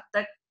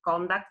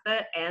conduct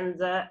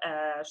and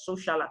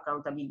social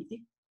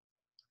accountability.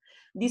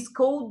 This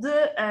code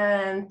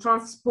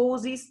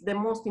transposes the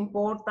most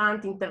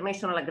important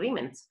international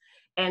agreements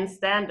and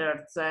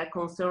standards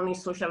concerning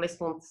social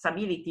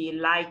responsibility,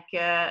 like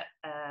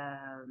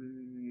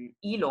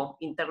ILO,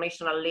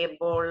 International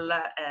Labor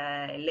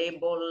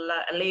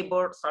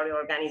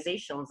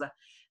Organizations,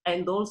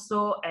 and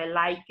also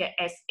like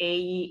SA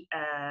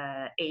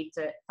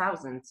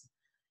 8000.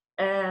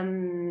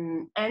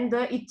 And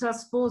it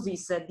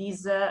transposes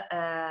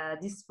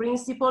this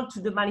principle to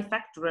the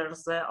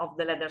manufacturers of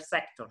the leather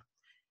sector.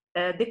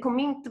 The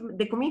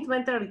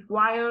commitment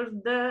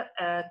required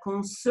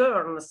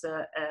concerns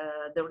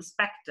the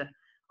respect,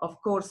 of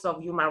course,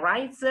 of human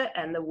rights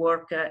and the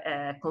work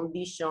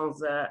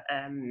conditions,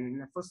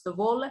 first of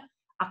all,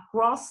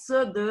 across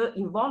the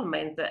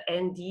involvement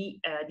and the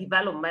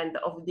development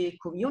of the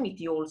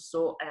community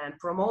also, and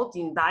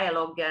promoting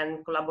dialogue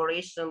and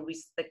collaboration with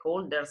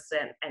stakeholders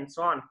and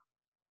so on.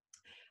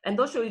 And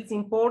also it's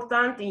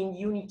important in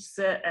UNIC's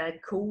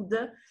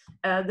code,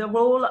 the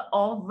role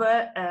of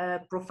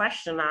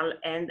professional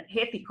and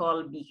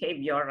ethical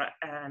behavior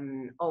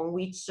on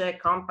which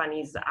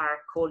companies are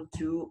called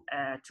to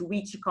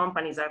which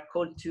companies are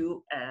called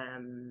to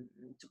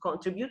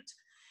contribute.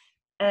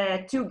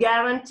 to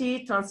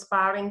guarantee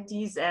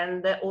transparency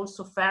and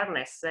also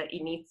fairness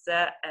in its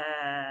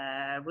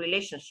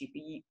relationship.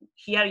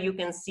 Here you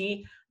can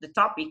see the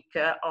topic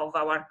of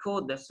our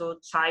code, so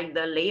child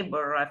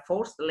labor,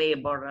 forced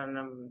labor,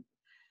 and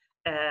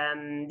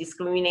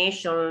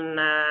discrimination,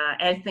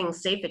 health and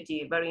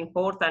safety, very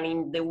important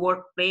in the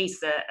workplace.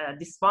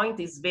 This point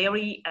is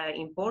very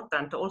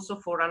important also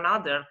for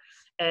another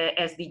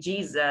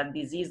SDGs.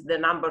 This is the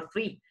number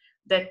 3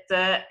 that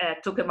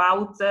talk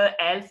about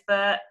health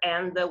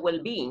and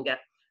well-being,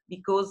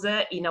 because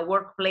in a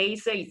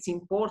workplace it's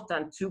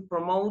important to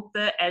promote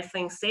health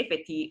and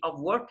safety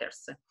of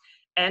workers.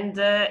 And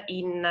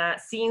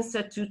since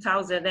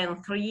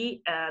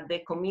 2003, the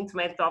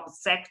commitment of the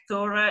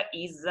sector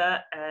is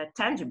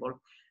tangible,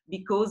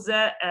 because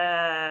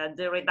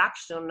the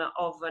reduction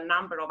of a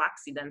number of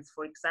accidents,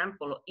 for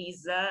example,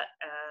 is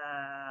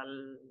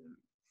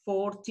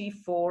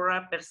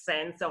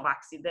 44% of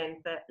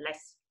accident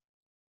less.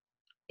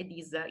 It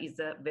is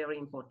very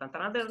important.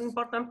 Another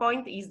important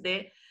point is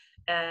the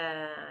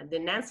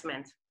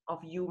enhancement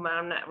of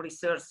human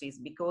resources,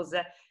 because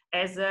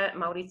as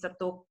Maurizia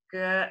talked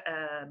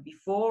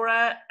before,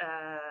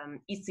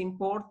 it's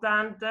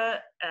important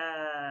a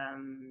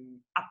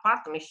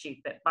partnership,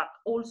 but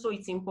also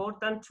it's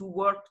important to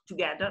work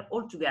together,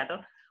 all together,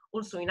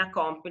 also in a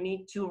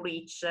company, to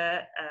reach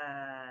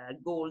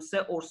goals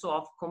also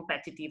of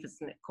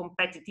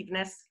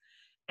competitiveness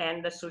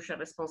and the social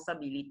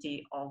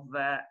responsibility of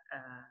a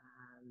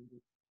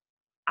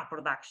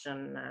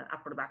production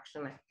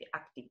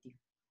activity.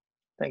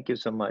 Thank you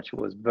so much. It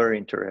was very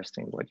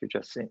interesting what you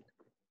just said.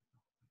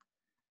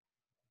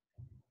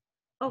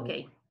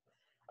 Okay.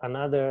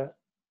 Another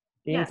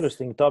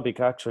interesting topic,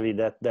 actually,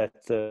 that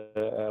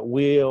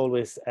we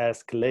always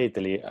ask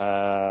lately.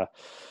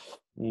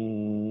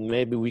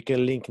 Maybe we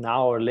can link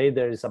now or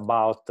later, is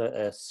about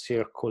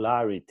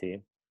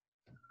circularity.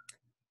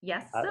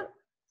 Yes.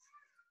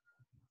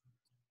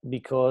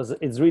 Because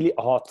it's really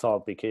a hot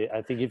topic.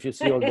 I think if you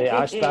see all the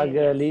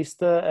hashtag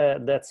list,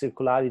 that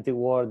circularity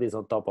word is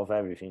on top of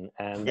everything.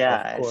 And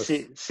yeah, of course,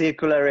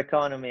 circular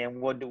economy and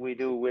what do we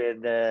do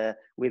with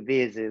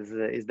this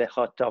is the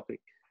hot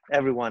topic.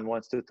 Everyone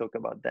wants to talk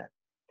about that.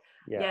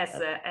 Yeah. Yes,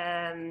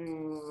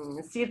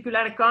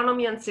 circular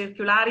economy and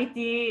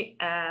circularity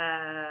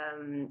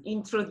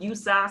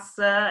introduce us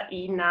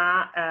in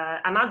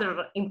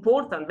another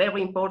important,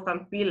 very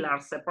important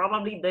pillars,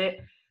 probably the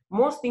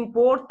most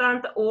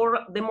important or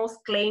the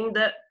most claimed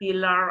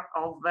pillar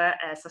of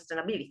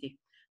sustainability.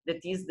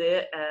 That is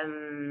the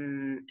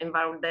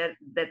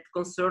that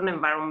concern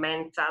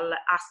environmental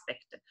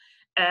aspect.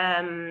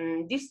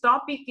 This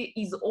topic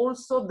is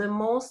also the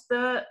most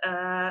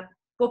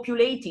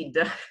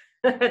populated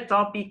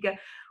topic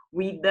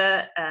with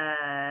the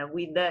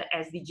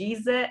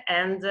SDGs,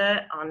 and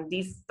on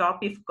this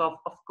topic,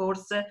 of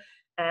course,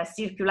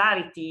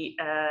 circularity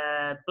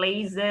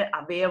plays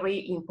a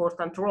very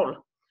important role.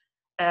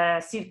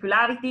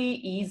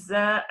 Circularity is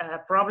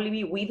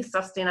probably, with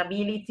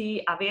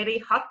sustainability, a very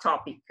hot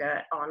topic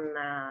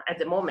at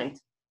the moment.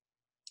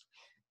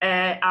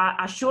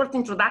 A short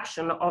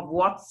introduction of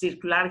what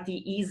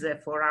circularity is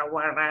for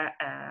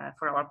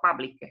our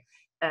public.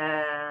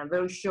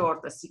 Very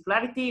short.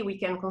 Circularity, we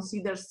can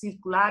consider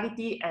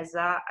circularity as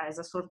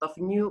a sort of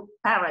new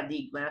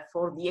paradigm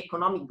for the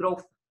economic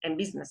growth and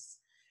business.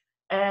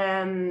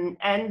 And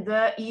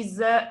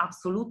is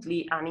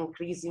absolutely an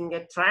increasing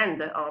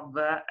trend of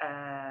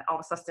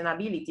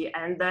sustainability,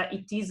 and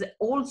it is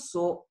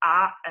also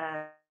a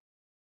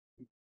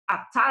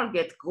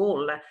target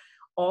goal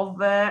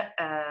of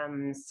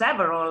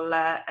several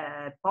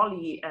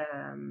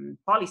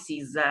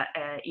policies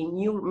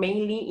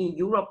mainly in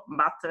Europe,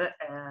 but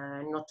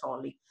not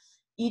only.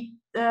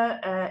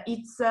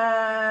 Its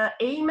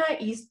aim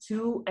is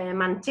to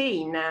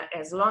maintain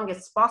as long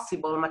as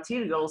possible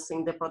materials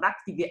in the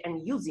productive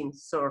and using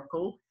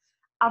circle,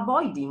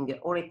 avoiding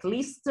or at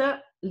least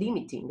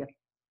limiting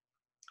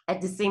at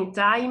the same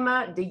time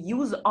the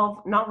use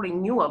of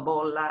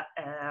non-renewable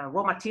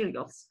raw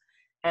materials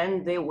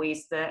and the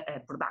waste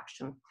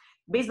production.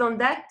 Based on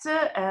that,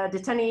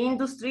 the tannery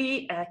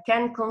industry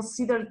can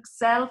consider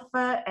itself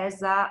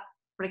as a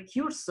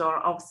precursor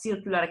of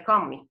circular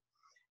economy,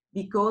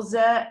 because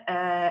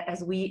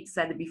as we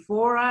said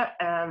before,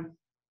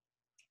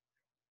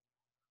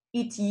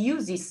 it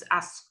uses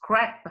a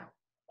scrap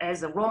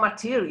as a raw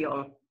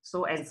material,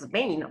 so as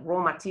main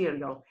raw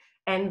material,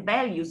 and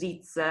values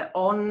its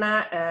own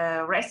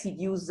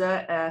residues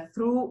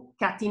through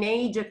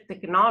cutting-edge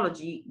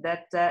technology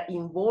that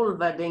involve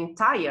the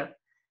entire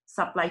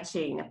supply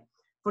chain.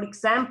 For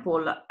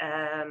example,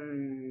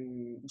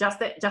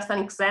 just an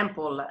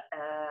example,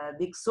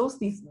 the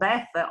exhaustive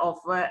bath of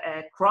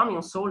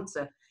chromium salts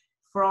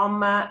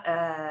from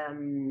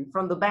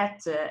the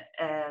bat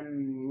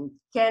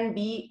can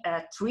be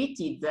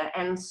treated,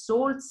 and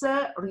salts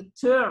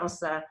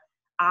returns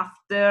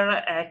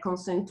after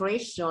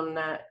concentration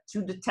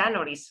to the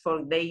tanneries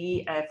for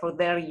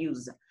their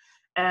use.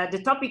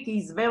 The topic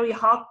is very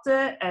hot,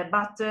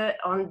 but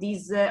on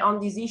this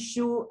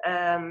issue,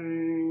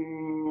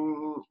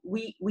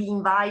 we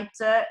invite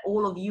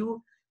all of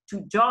you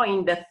to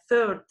join the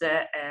third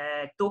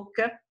talk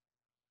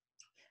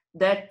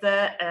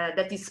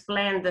that is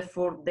planned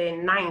for the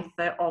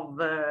 9th of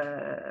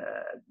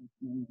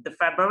the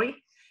February.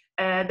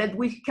 That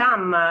will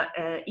come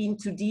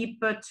into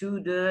deep to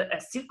the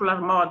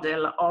circular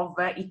model of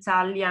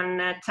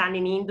Italian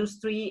tanning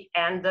industry,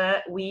 and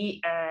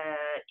we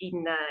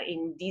in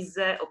this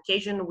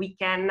occasion we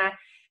can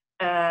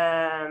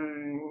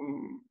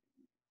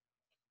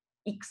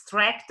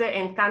extract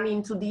and come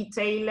into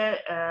detail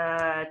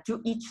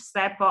to each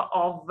step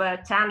of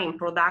tanning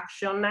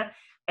production,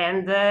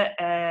 and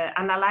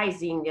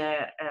analyzing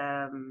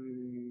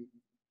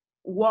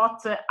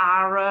what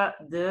are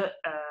the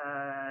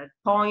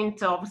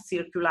point of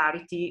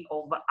circularity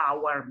of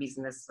our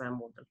business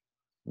model.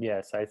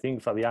 Yes, I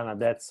think, Fabiana,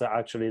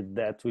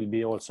 that will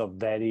be also a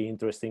very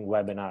interesting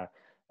webinar,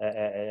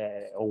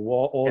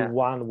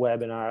 one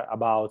webinar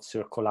about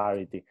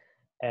circularity.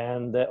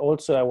 And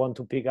also I want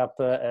to pick up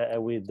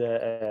with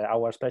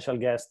our special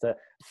guest,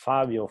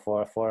 Fabio,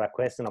 for a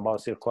question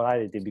about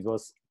circularity,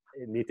 because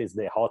it is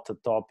the hot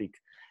topic.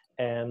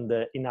 And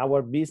in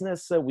our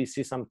business, we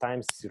see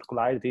sometimes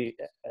circularity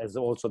has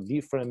also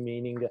different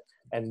meaning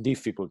and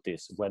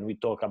difficulties when we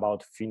talk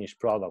about finished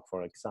product,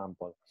 for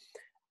example.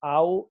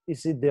 How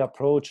is it the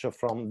approach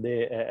from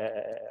the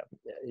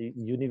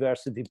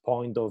university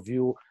point of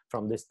view,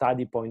 from the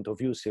study point of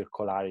view,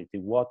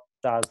 circularity? What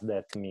does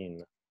that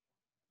mean?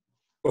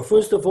 Well,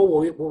 first of all,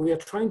 what we are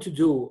trying to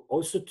do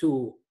also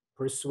to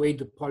persuade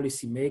the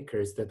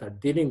policymakers that are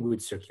dealing with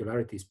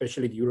circularity,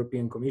 especially the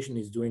European Commission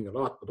is doing a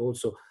lot, but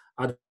also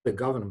other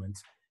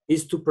governments,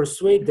 is to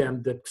persuade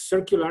them that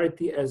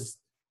circularity has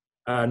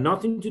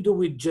nothing to do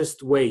with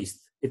just waste.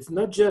 It's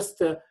not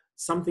just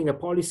something, a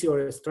policy or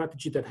a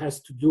strategy that has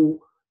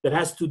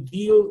to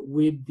deal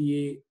with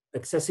the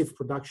excessive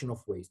production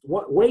of waste.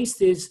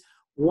 Waste is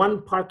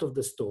one part of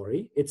the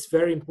story. It's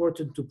very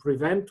important to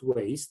prevent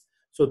waste,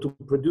 so to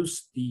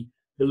produce the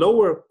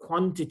lower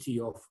quantity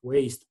of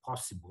waste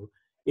possible.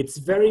 It's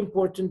very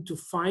important to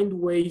find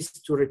ways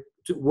to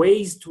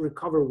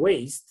recover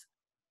waste.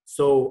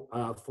 So,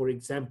 for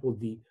example,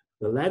 the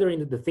leather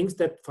and the things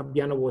that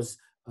Fabiana was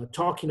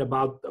talking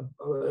about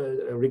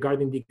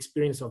regarding the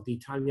experience of the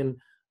Italian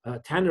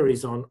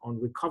tanneries on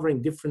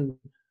recovering different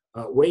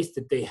waste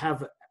that they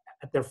have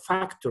at their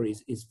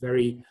factories is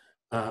very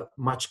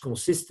much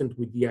consistent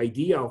with the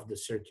idea of the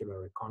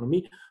circular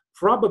economy.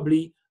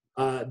 Probably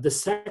the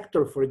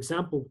sector, for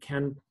example,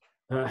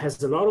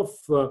 has a lot of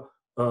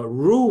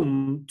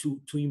room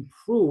to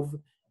improve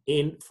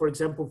in, for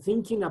example,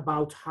 thinking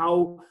about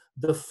how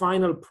the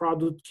final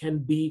product can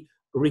be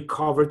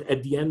recovered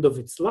at the end of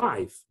its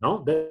life.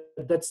 No,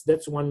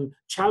 that's one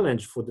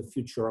challenge for the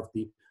future of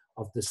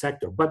the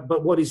sector.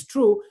 But what is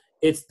true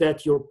is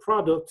that your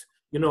product,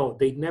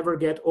 they never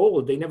get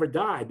old, they never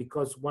die,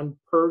 because one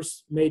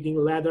purse made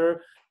in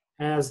leather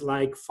has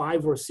like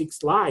 5 or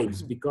 6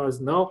 lives, because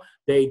now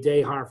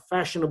they are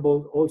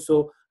fashionable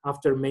also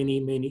after many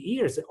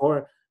years.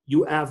 Or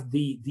you have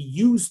the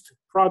used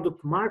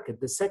product market,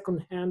 the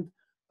second-hand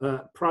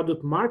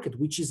product market,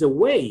 which is a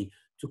way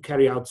to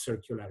carry out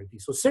circularity.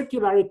 So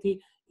circularity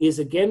is,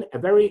 again,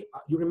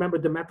 you remember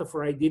the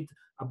metaphor I did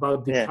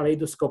about the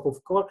kaleidoscope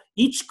of color?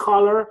 Each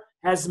color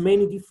has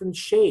many different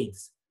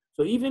shades.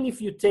 So even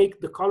if you take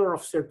the color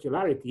of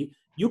circularity,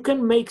 you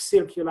can make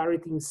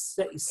circularity in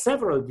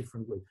several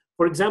different ways.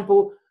 For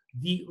example,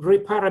 the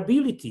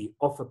reparability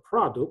of a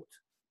product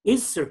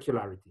is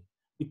circularity,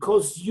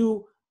 because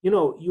you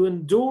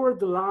endure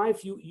the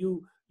life,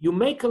 you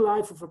make a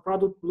life of a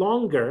product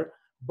longer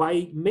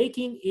by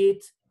making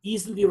it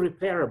easily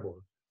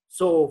repairable.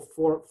 So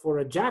for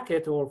a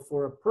jacket or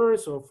for a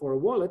purse or for a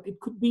wallet, it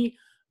could be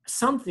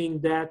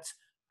something that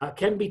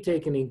can be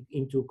taken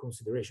into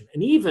consideration.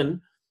 And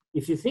even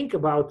if you think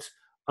about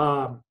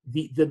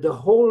the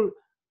whole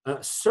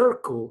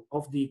circle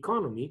of the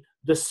economy,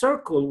 the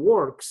circle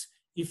works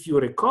if you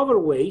recover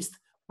waste,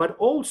 but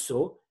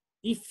also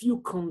if you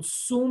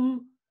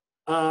consume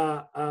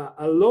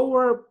a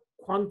lower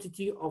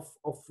quantity of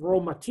raw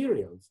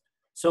materials.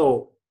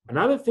 So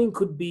another thing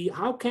could be,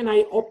 how can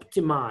I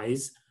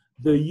optimize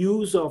the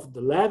use of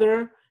the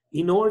leather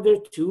in order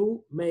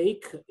to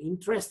make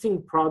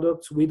interesting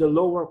products with a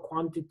lower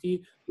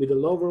quantity, with a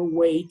lower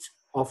weight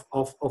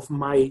of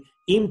my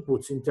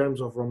inputs in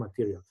terms of raw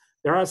material?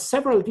 There are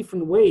several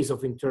different ways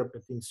of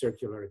interpreting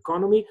circular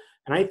economy,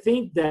 and I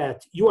think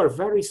that you are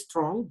very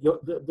strong.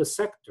 The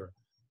sector,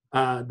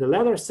 the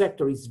leather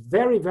sector, is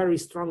very, very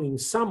strong in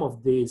some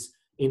of these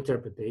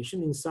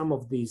interpretation, in some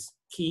of these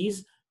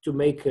keys to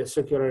make a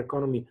circular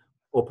economy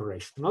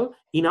operational.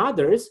 In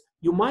others,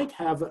 you might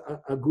have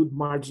a good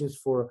margins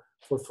for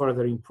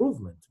further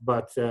improvement.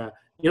 But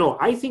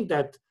I think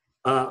that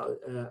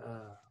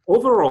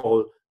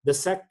overall, the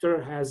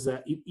sector has,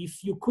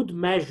 if you could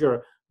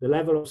measure the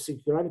level of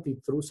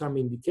circularity through some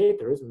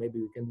indicators, maybe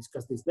we can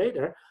discuss this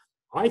later,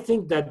 I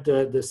think that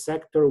the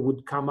sector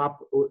would come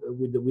up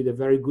with a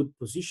very good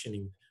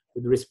positioning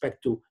with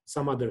respect to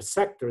some other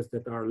sectors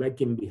that are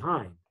lagging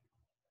behind.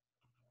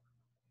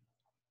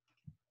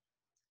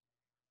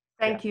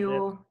 Thank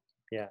you.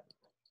 Yeah,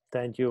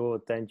 thank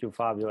you,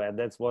 Fabio. And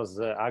that was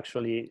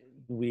actually,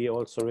 we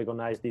also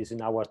recognize this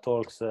in our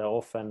talks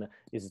often.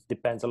 It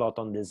depends a lot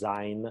on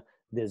design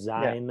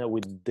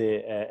with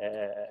the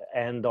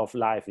end of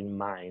life in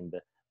mind.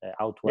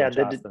 How to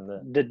adjust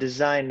the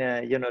design,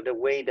 you know, the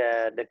way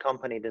the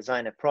company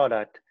design a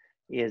product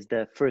is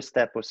the first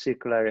step of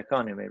circular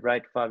economy,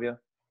 right, Fabio?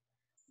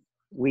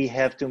 We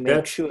have to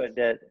make sure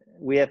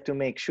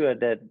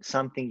that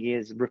something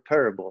is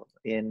repairable.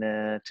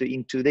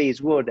 In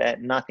today's world,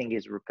 nothing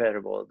is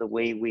repairable. The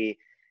way we,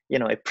 you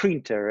know, a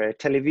printer, a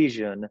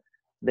television,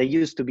 they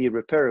used to be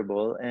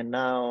repairable, and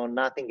now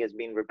nothing has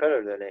been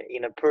repairable.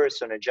 In a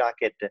purse, on a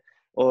jacket,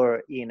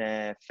 or in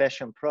a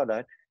fashion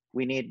product,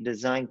 we need the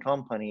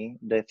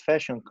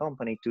fashion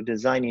company to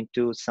design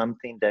into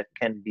something that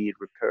can be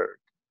repaired,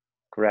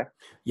 correct?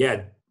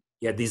 Yeah,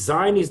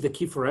 design is the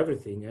key for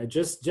everything.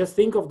 Just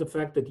think of the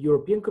fact that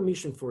European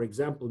Commission, for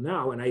example,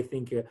 now, and I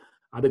think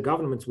other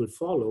governments will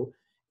follow,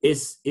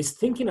 is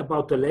thinking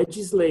about the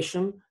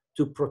legislation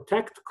to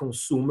protect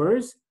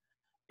consumers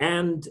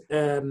and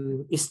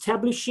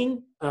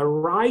establishing a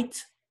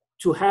right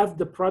to have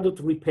the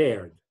product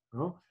repaired.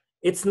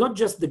 It's not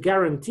just the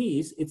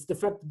guarantees, it's the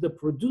fact that the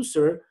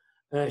producer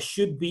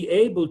should be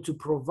able to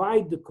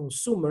provide the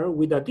consumer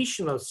with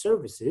additional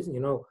services, you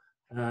know,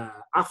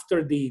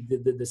 after the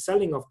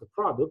selling of the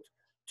product,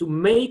 to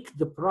make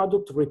the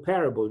product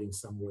repairable in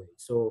some way.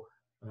 So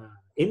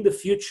in the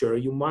future,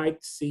 you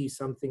might see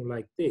something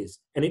like this.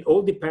 And it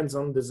all depends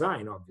on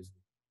design, obviously.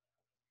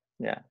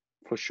 Yeah,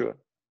 for sure.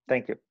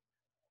 Thank you.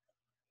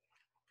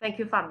 Thank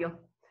you, Fabio.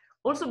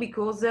 Also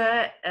because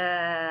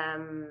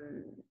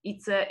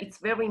it's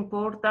very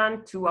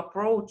important to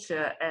approach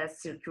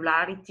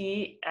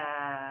circularity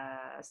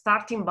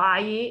starting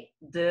by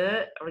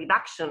the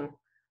reduction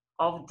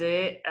of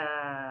the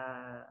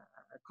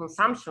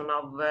consumption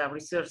of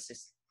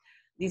resources.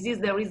 This is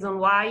the reason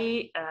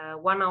why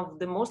one of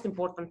the most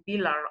important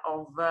pillars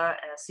of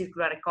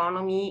circular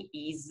economy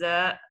is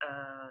the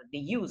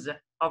use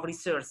of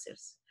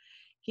resources.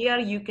 Here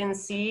you can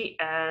see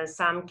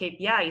some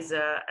KPIs,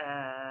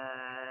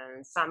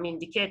 some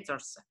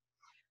indicators.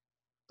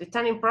 The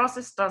tanning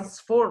process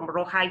transforms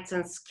raw hides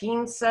and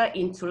skins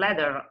into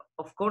leather,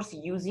 of course,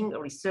 using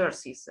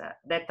resources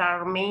that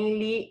are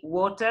mainly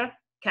water,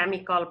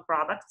 chemical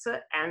products,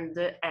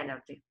 and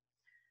energy.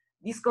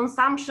 This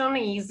consumption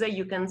is,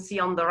 you can see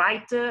on the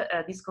right,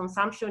 this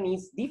consumption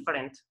is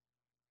different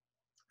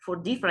for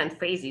different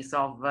phases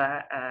of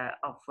the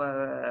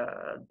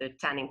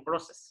tanning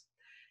process.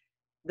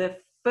 The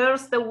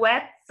first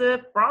wet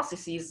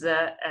processes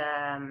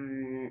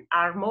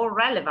are more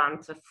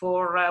relevant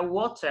for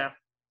water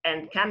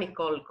and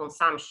chemical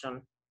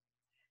consumption.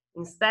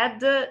 Instead,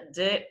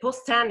 the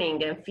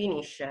post-tanning and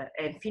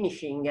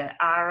finishing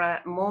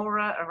are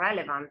more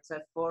relevant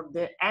for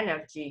the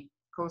energy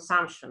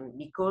consumption,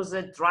 because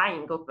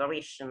drying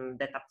operation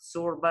that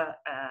absorb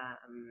a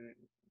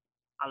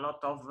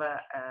lot of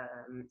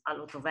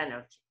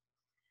energy.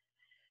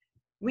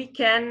 We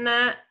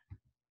can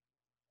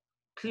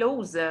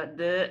close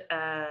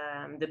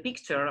the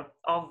picture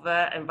of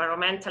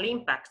environmental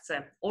impacts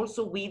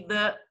also with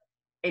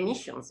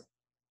emissions.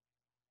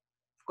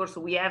 Of course,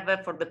 we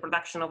have for the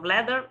production of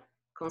leather,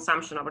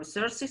 consumption of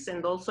resources,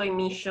 and also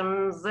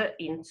emissions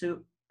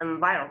into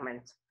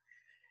environment.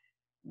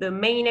 The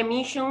main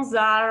emissions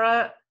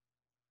are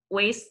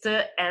waste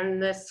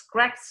and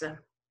scraps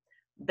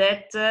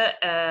that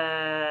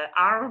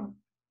are,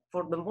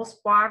 for the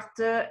most part,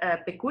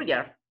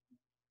 peculiar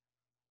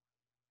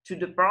to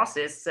the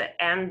process,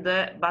 and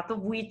but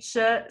of which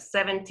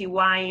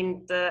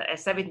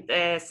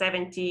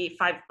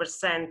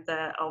 75%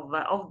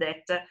 of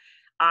that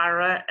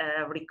are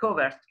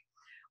recovered.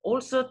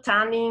 Also,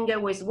 tanning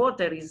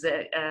wastewater is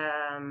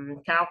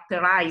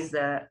characterized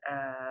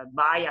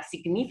by a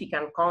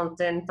significant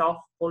content of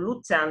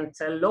pollutant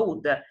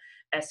load.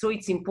 So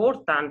it's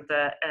important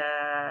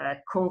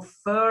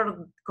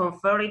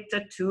confer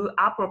it to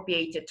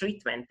appropriate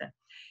treatment.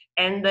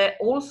 And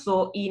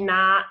also in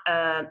a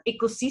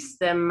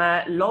ecosystem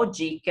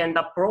logic and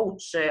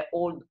approach,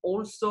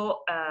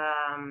 also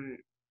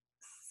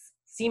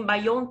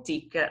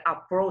symbiotic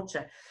approach,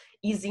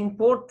 is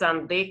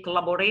important, the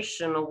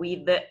collaboration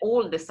with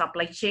all the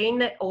supply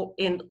chain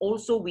and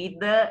also with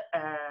the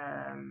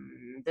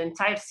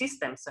entire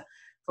systems.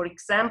 For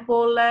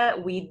example,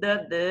 with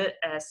the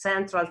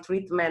central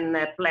treatment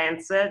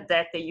plants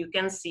that you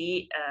can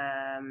see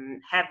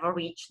have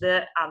reached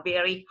a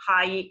very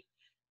high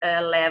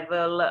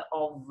level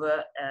of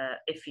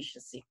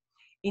efficiency.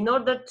 In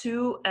order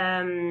to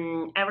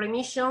have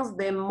emissions,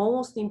 the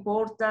most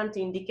important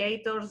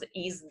indicators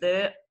is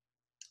the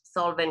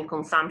solvent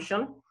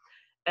consumption.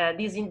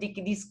 This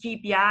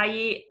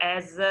KPI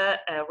has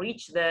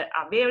reached a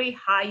very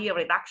high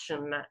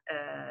reduction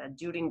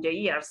during the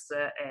years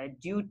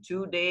due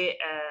to the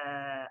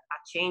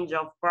change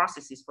of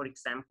processes, for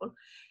example.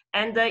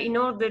 And in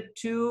order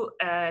to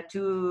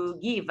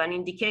give an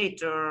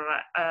indicator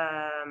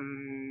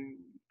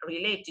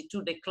related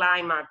to the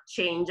climate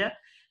change,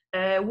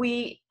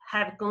 we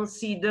have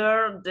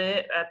considered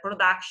the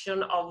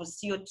production of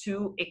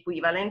CO2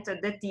 equivalent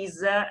that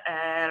is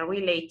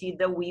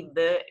related with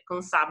the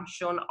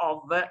consumption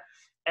of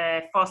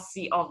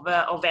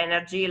of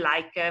energy,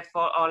 like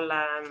for all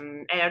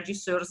energy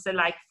sources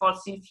like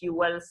fossil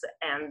fuels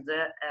and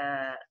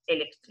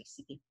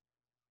electricity.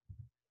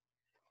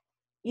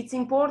 It's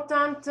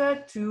important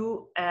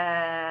to...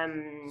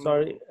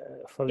 Sorry,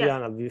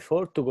 Fabiana, yes.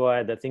 before to go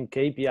ahead, I think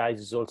KPIs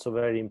is also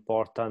very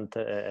important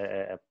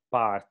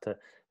part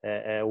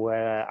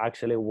where I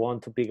actually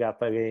want to pick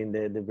up again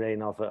the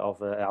brain of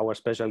our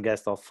special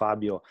guest of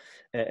Fabio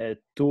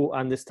to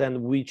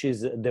understand which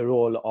is the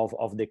role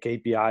of the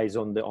KPIs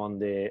on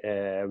the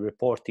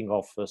reporting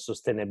of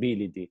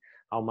sustainability.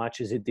 How much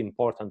is it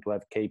important to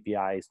have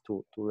KPIs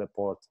to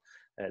report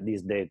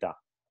this data?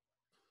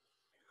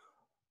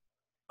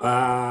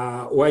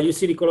 Well, you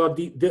see, Nicola,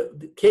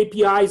 the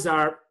KPIs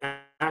are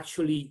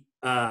actually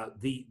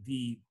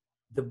the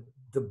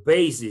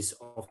basis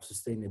of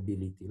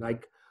sustainability.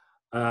 Like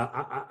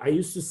I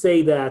used to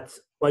say that,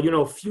 well, you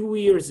know, a few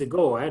years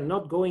ago, and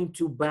not going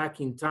to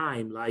back in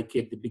time, like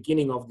at the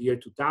beginning of the year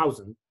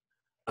 2000,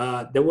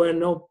 there were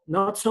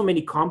not so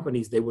many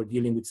companies that were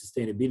dealing with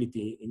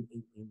sustainability in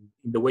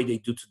the way they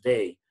do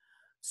today.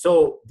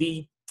 So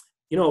the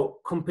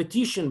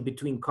competition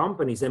between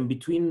companies and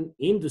between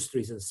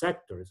industries and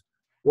sectors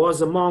was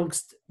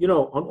amongst,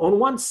 on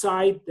one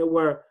side, there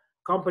were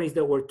companies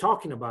that were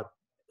talking about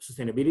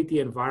sustainability,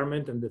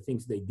 environment, and the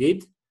things they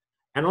did.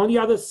 And on the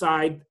other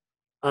side,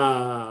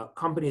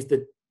 companies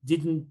that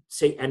didn't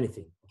say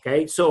anything.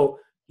 Okay. So,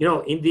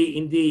 in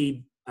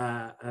the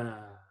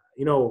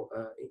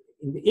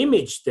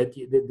image that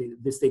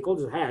the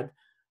stakeholders had,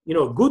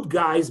 good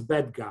guys,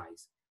 bad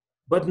guys.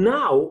 But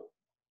now,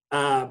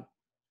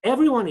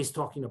 everyone is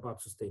talking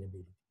about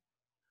sustainability.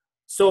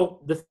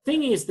 So the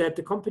thing is that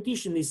the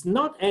competition is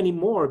not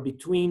anymore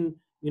between,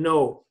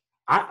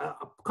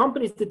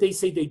 companies that they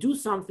say they do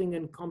something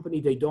and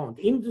company they don't.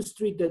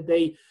 Industry that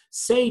they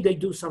say they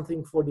do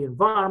something for the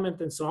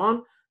environment and so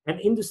on. And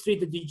industry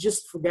that you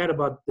just forget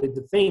about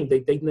the thing.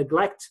 They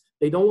neglect,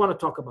 they don't want to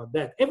talk about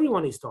that.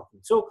 Everyone is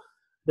talking. So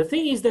the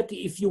thing is that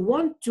if you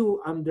want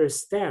to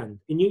understand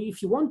and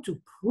if you want to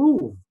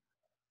prove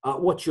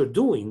what you're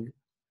doing,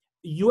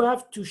 you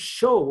have to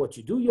show what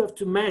you do. You have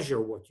to measure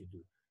what you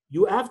do.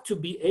 You have to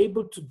be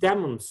able to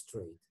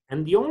demonstrate.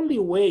 And the only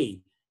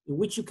way in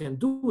which you can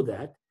do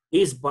that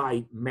is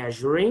by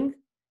measuring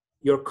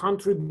your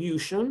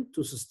contribution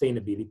to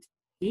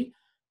sustainability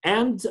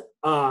and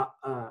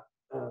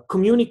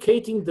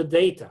communicating the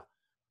data,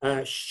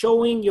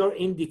 showing your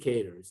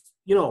indicators,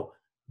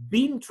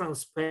 being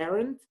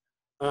transparent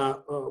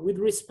with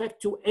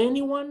respect to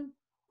anyone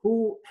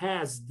who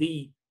has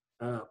the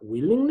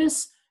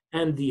willingness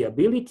and the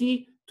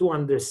ability to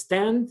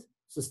understand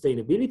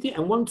sustainability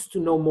and wants to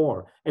know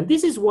more. And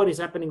this is what is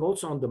happening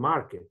also on the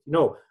market.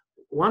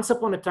 Once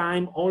upon a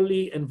time,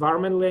 only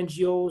environmental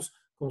NGOs,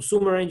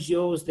 consumer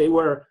NGOs, they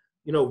were,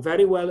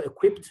 very well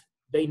equipped.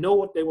 They know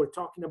what they were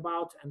talking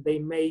about, and they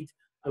made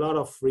a lot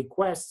of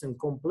requests and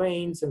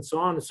complaints and so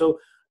on. So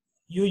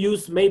you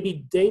used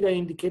maybe data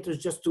indicators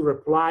just to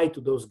reply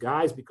to those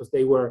guys because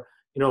they were,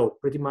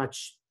 pretty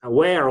much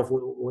aware of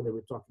what they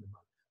were talking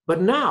about.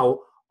 But now,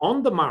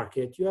 on the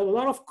market, you have a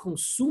lot of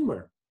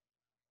consumers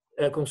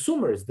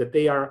that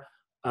they are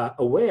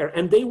aware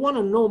and they want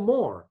to know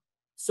more.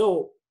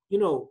 So,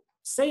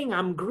 saying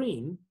I'm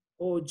green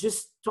or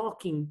just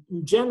talking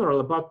in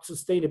general about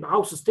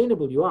how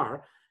sustainable you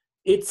are,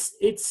 it's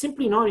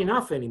simply not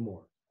enough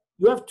anymore.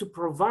 You have to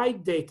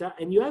provide data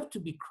and you have to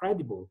be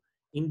credible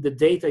in the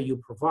data you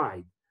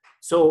provide.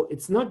 So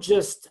it's not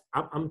just,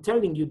 I'm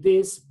telling you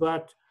this,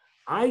 but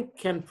I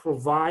can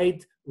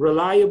provide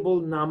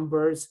reliable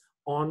numbers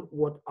on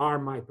what are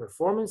my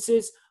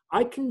performances.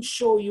 I can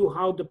show you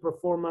how the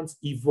performance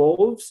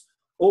evolves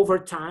over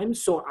time.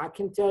 So I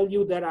can tell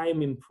you that I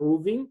am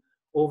improving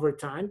over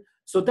time.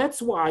 So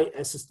that's why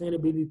a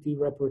sustainability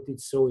report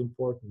is so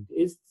important.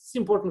 It's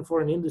important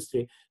for an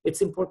industry.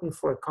 It's important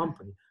for a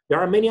company. There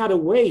are many other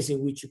ways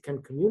in which you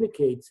can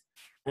communicate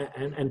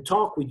and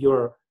talk with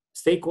your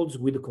stakeholders,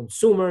 with the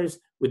consumers,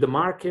 with the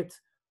market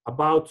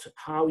about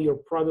how your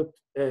product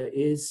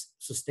is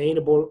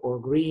sustainable or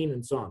green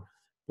and so on.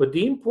 But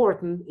the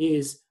important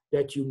is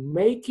that you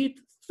make it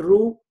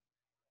through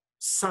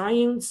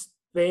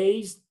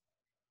science-based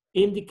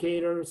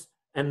indicators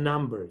and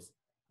numbers.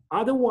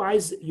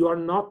 Otherwise, you are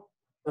not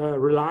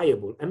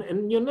reliable.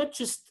 And you're not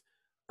just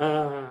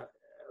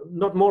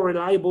not more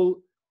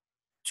reliable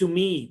to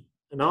me,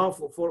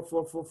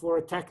 for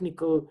a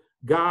technical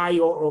guy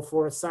or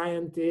for a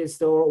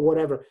scientist or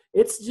whatever.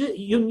 It's just,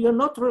 you're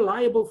not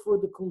reliable for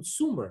the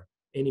consumer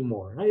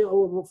anymore, right?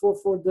 Or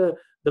for the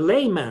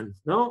layman,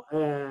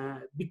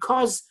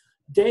 because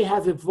they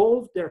have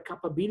evolved their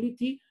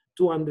capability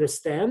to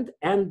understand,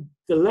 and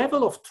the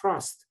level of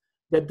trust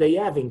that they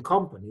have in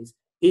companies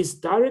is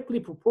directly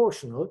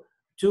proportional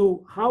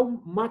to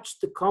how much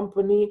the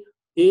company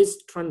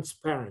is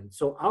transparent.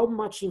 So how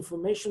much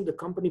information the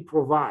company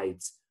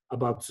provides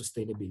about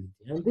sustainability.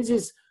 And this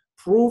is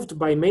proved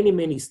by many,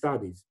 many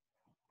studies.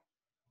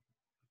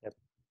 Yep.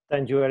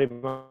 Thank you very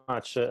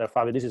much,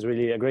 Fabio. This is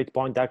really a great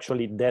point,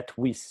 actually, that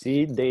we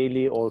see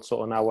daily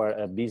also on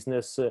our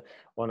business,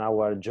 on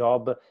our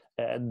job.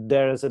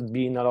 There's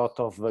been a lot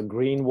of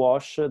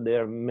greenwash.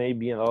 There may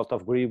be a lot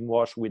of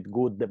greenwash with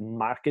good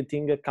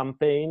marketing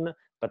campaign,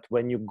 but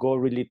when you go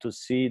really to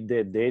see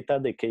the data,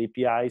 the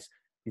KPIs,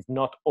 it's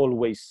not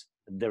always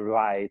the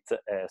right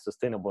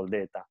sustainable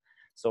data.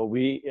 So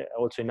we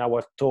also in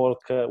our talk,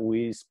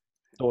 we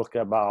talk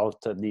about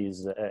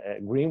this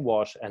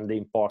greenwash and the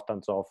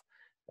importance of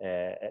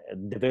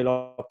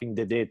developing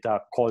the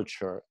data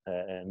culture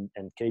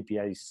and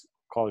KPIs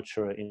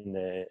culture in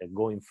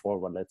going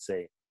forward, let's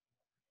say.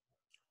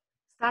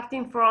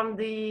 Starting from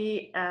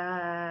the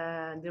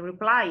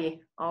reply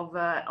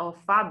of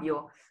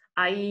Fabio,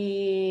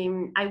 I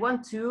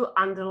want to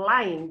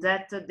underline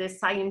that the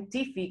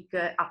scientific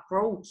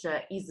approach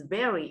is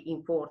very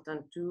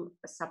important to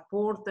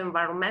support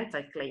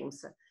environmental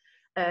claims,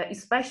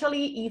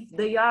 especially if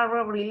they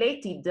are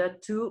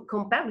related to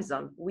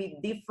comparison with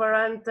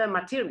different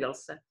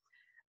materials.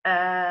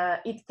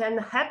 It can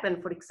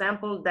happen, for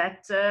example,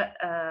 that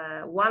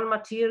one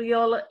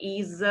material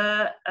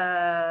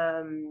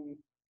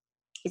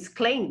is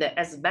claimed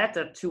as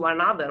better to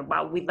another,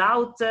 but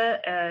without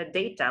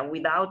data,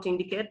 without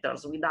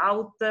indicators,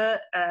 without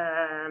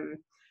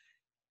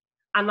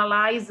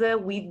analyze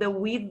with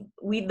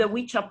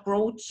which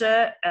approach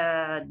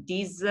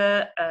this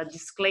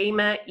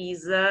disclaimer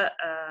is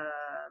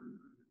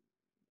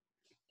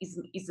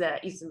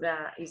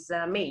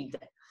made.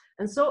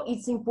 And so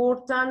it's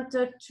important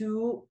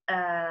to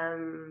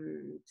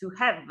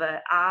have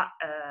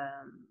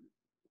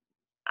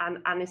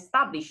an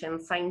established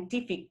and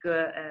scientific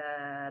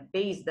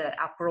based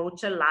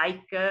approach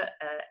like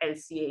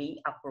LCA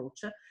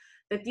approach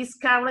that is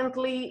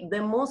currently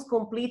the most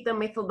complete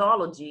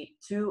methodology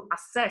to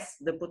assess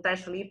the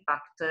potential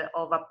impact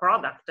of a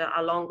product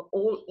along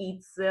all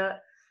its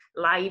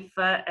life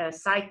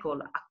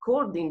cycle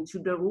according to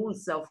the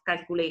rules of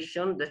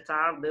calculation that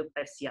are the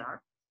PCR.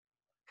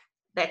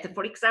 That,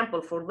 for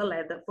example, for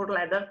leather,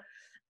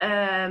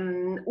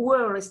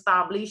 were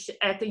established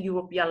at the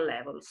European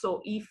level.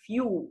 So if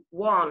you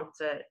want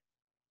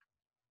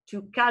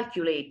to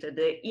calculate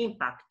the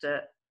impact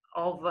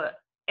of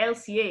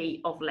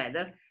LCA of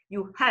leather,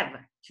 you have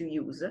to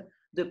use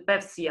the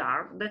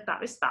PCR that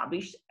are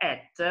established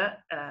at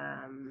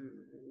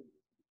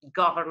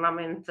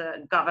government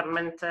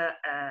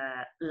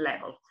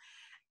level.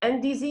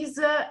 And this is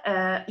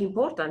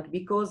important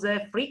because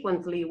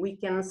frequently we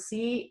can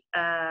see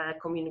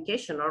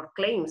communication or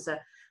claims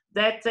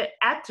that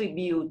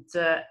attribute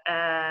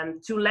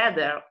to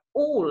leather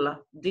all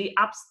the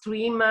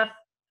upstream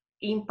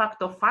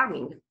impact of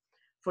farming.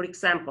 For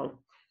example,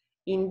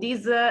 in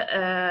this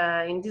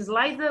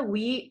slide,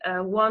 we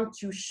want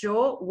to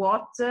show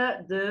what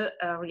the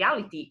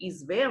reality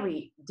is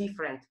very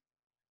different.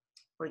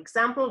 For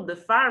example, the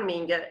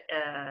farming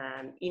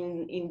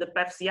in the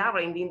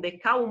PCR and in the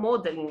cow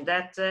modeling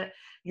that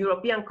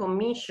European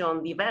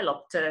Commission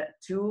developed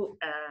to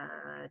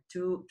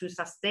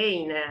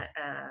sustain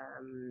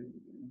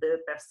the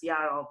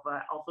PCR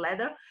of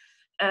leather,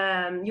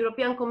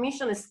 European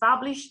Commission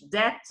established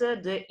that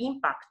the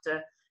impact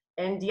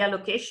and the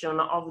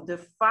allocation of the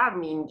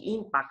farming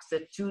impacts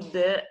to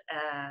the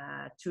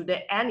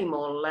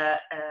animal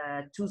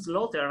to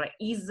slaughter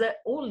is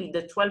only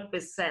the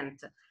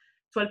 12%.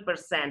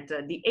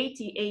 12%. The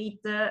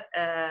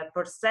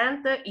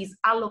 88% is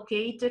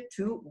allocated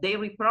to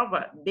dairy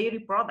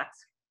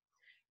products.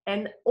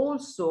 And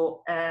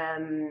also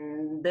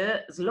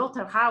the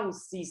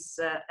slaughterhouses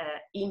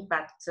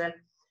impact,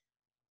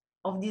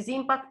 of this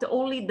impact,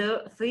 only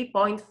the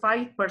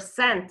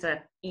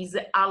 3.5% is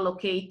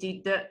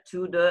allocated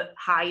to the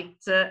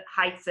hides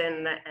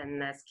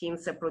and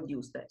skins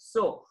produced.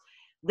 So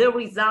the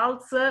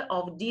results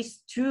of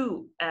these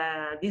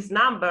these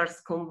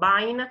numbers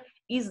combined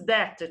is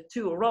that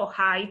to raw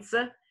hides,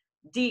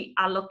 the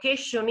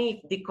allocation,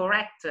 if the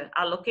correct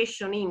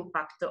allocation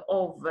impact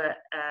of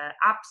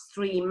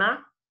upstream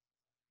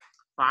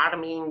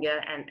farming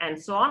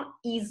and so on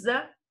is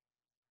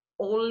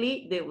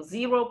only the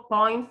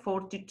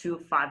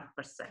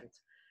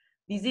 0.425%.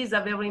 This is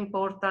a very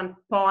important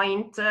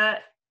point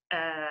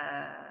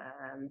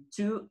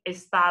to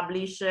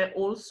establish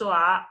also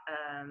a,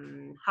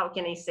 how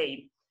can I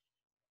say,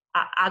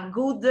 a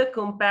good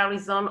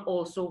comparison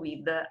also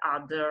with the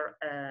other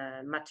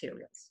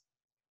materials.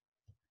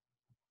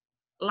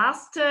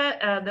 Last,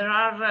 there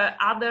are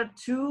other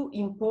two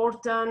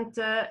important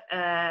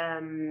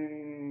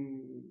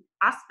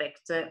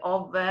aspects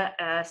of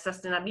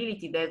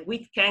sustainability that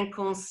we can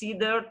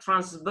consider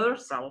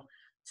transversal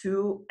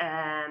to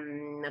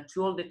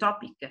all the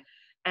topic.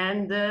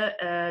 And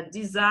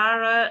these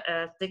are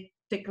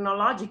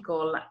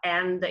technological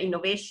and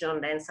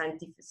innovation and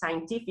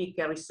scientific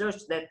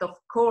research that, of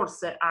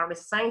course, are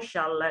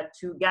essential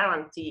to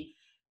guarantee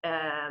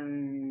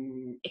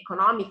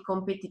economic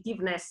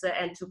competitiveness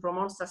and to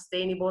promote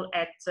sustainable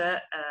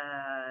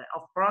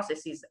of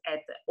processes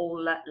at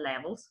all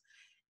levels.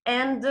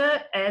 And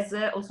as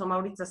also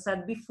Maurizia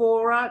said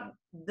before,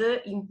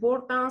 the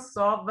importance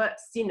of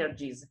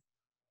synergies.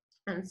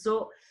 And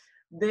so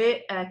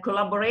the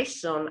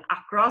collaboration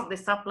across the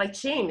supply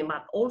chain,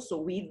 but also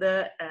with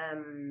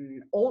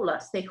all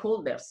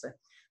stakeholders.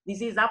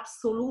 This is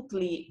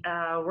absolutely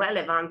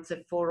relevant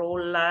for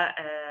all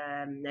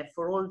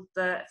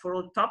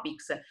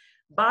topics,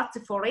 but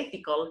for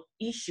ethical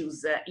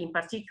issues in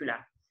particular.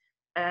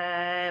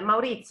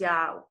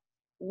 Maurizia,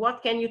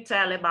 what can you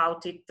tell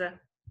about it?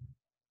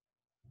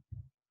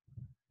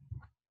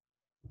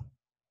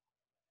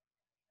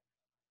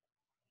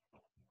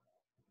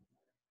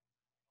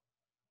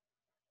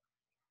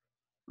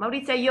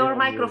 Maurizia, your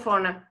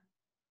microphone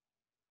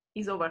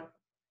is over.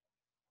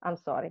 I'm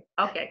sorry.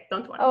 Okay,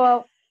 don't worry.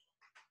 Oh,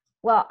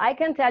 well, I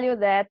can tell you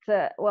that,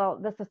 well,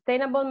 the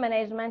sustainable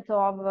management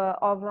of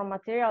raw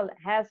material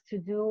has to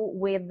do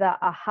with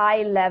a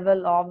high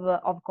level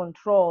of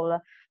control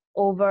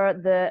over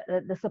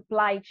the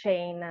supply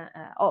chain,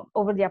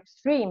 over the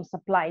upstream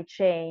supply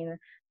chain,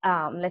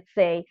 let's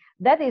say.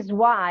 That is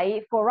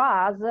why, for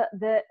us,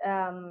 the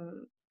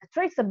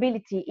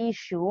traceability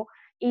issue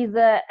is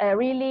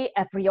really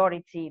a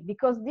priority,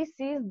 because this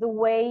is the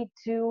way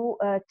to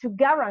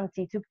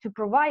guarantee, to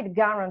provide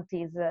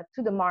guarantees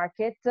to the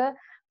market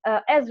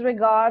as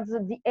regards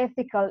the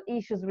ethical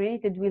issues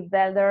related with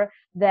leather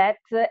that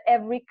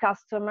every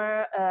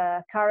customer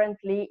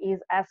currently is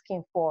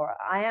asking for.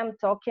 I am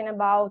talking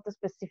about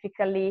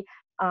specifically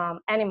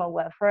animal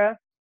welfare.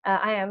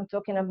 I am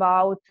talking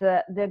about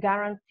the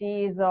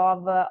guarantees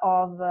of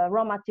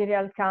raw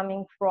material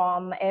coming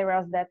from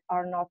areas that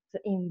are not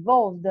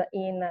involved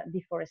in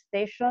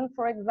deforestation,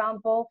 for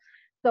example.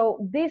 So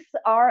these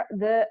are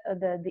the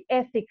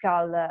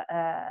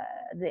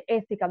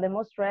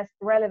most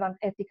relevant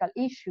ethical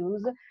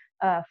issues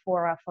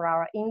for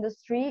our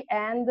industry,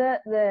 and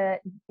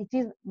it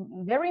is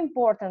very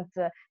important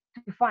to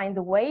find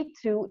a way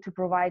to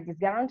provide this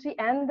guarantee,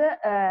 and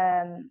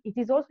it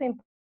is also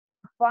important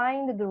to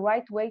find the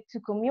right way to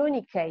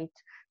communicate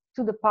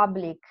to the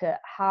public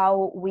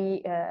how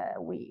we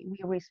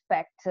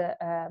respect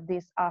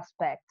these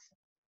aspects.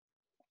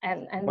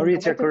 And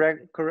Maurizia,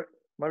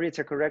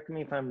 Maurizia, correct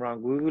me if I'm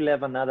wrong. We will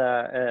have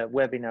another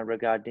webinar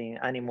regarding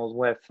animal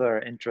welfare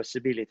and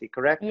traceability,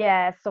 correct?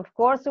 Yes, of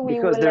course we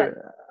because will.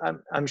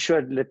 I'm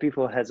sure the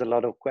people has a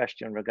lot of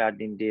questions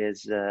regarding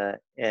this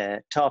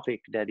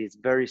topic that is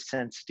very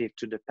sensitive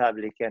to the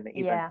public and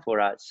even for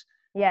us.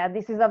 Yeah,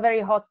 this is a very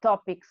hot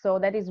topic, so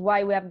that is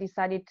why we have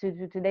decided to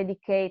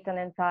dedicate an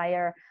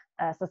entire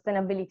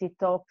sustainability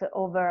talk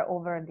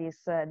over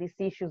these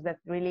issues that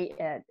really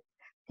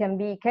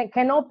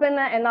can open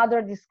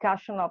another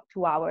discussion of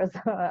 2 hours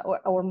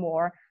or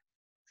more.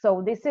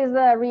 So this is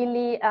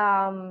really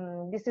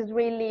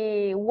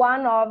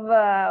one of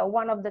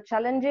the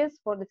challenges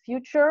for the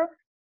future.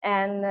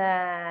 And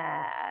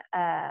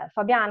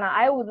Fabiana,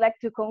 I would like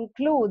to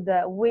conclude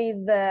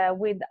with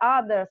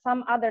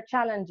some other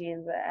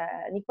challenges.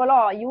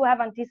 Nicolò, you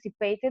have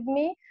anticipated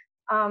me.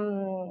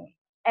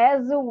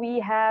 As we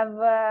have,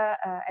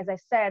 as I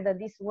said,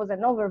 this was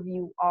an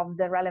overview of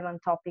the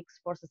relevant topics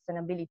for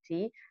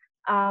sustainability.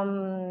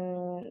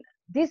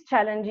 These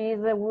challenges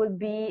will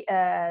be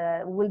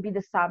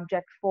the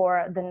subject for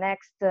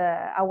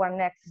our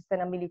next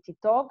sustainability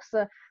talks.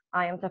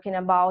 I am talking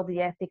about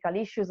the ethical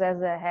issues, as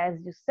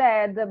you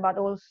said, but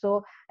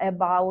also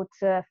about,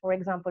 for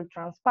example,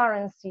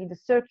 transparency, the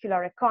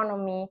circular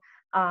economy,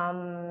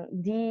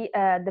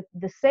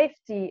 the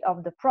safety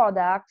of the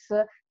products,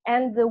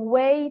 and the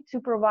way to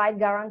provide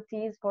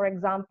guarantees, for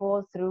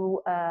example, through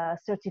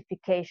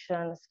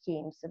certification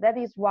schemes. That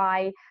is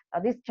why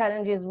these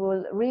challenges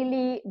will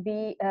really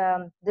be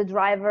the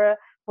driver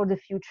for the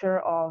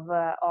future of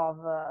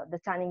the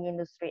tanning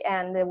industry,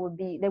 and they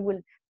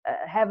will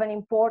have an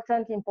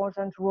important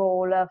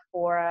role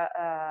for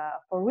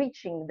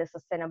reaching the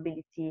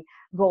sustainability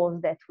goals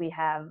that we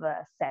have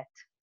set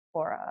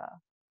for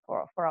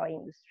our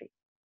industry.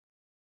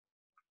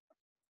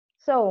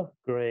 So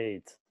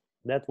great.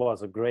 That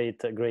was a great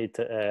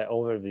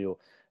overview.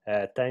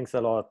 Thanks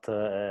a lot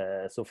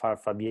so far,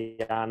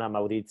 Fabiana,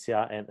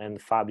 Maurizia,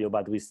 and Fabio.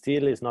 But we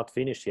still is not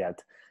finished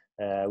yet.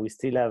 We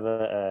still have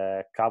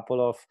a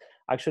couple of.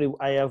 Actually,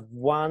 I have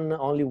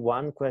only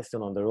one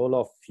question on the role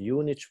of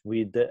UNIC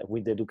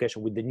with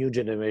education, with the new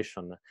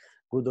generation.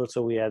 Good.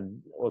 Also, we had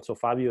also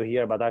Fabio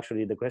here, but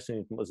actually the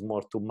question was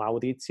more to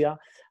Maurizia.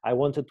 I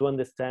wanted to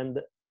understand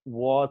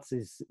what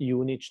is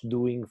UNIC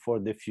doing for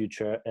the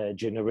future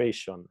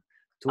generation,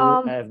 to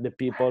have the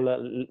people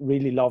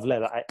really love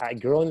leather. I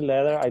grow in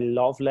leather, I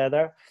love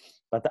leather,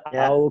 but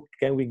how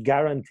can we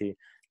guarantee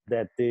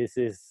that this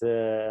is,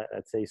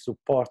 let's say,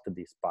 support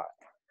this part?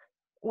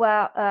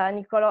 Well,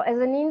 Nicolo, as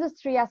an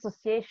industry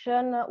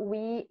association,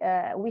 we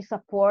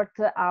support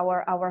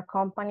our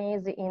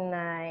companies in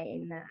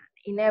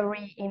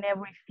every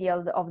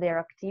field of their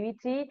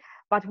activity,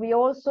 but we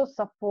also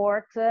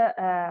support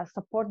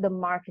the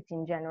market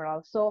in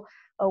general. So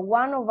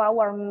one of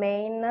our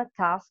main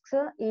tasks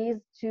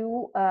is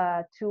to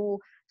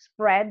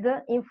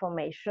spread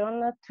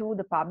information to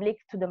the public,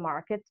 to the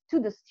market, to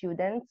the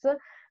students.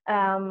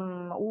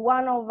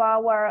 One of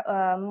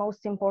our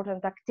most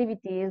important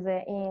activities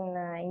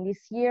in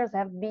these years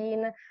have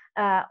been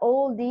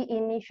all the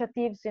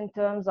initiatives in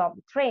terms of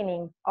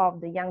training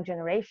of the young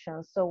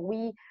generation. So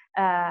we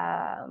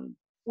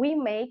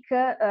make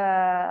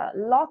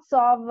lots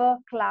of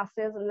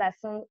classes,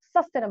 lessons,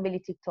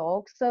 sustainability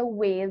talks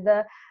with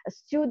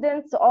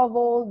students of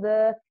all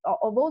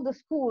the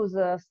schools,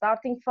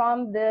 starting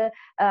from the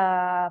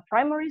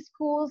primary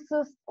schools.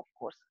 Of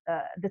course,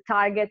 the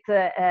target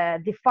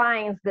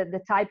defines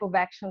the type of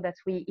action that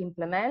we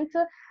implement.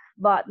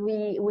 But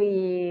we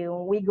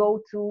go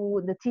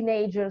to the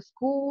teenager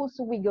schools,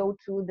 we go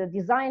to the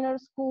designer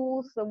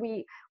schools. So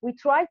we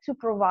try to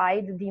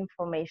provide the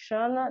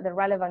information, the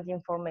relevant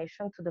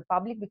information to the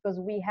public, because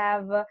we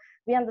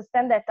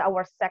understand that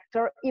our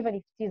sector, even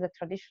if it is a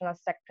traditional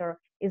sector,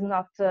 is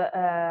not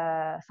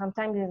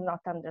sometimes is not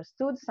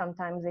understood,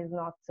 sometimes is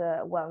not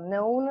well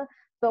known.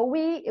 So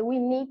we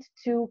need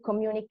to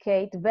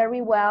communicate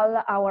very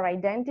well our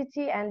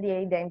identity and the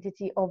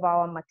identity of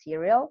our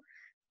material.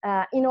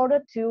 In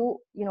order to,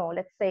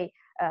 let's say,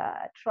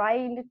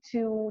 trying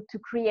to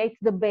create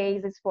the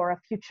basis for a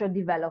future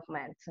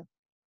development.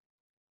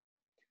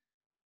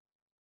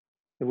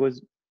 It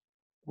was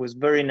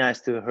very nice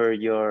to hear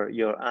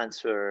your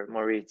answer,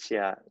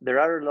 Maurizia.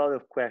 There are a lot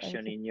of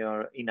questions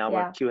in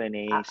our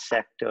Q&A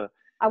sector.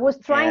 I was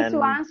trying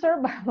to answer,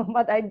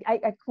 but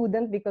I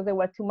couldn't because there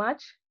were too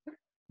much.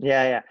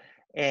 Yeah.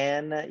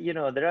 And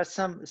there are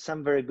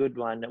some very good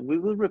ones. We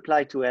will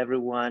reply to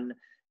everyone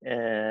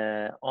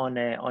on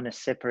a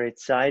separate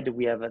side.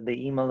 We have the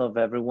email of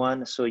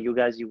everyone, so you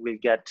will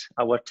get,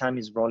 our time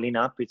is rolling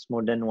up. It's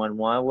more than 1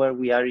 hour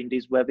we are in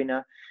this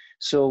webinar,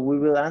 so we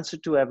will answer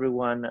to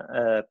everyone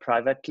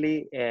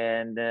privately.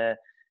 And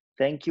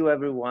thank you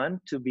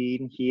everyone to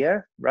being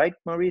here, right,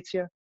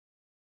 Maurizia?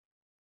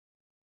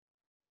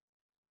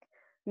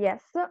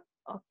 Yes.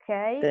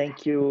 Okay.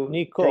 Thank you,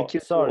 Nico. Thank you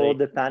sorry. to all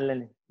the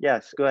panel.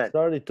 Yes, go ahead.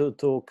 Sorry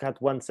to cut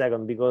 1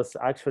 second, because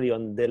actually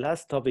on the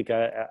last topic,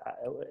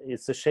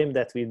 it's a shame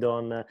that we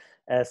don't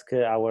ask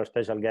our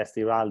special guest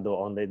Iraldo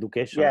on the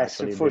education. Yes,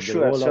 actually, for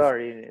sure.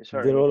 Sorry,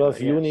 the role of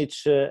Nicola,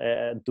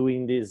 UNIC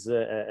doing this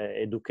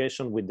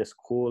education with the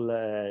school.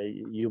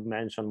 You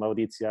mentioned,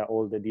 Maurizia,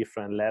 all the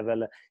different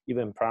level,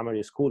 even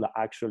primary school.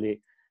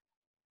 Actually,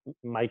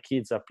 my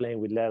kids are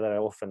playing with leather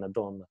often at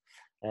home,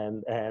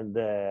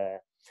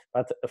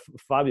 but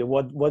Fabio,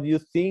 what do you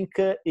think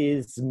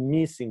is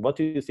missing? What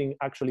do you think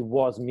actually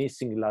was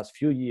missing the last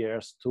few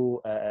years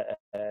to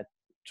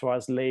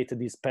translate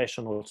this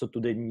passion also to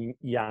the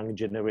young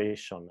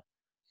generation?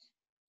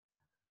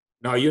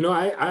 No,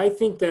 I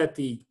think that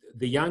the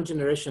young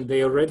generation,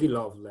 they already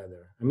love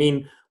leather. I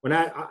mean, when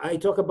I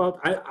talk about,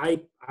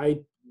 I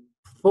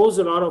propose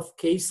a lot of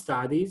case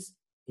studies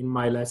in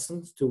my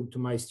lessons to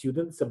my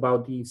students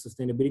about the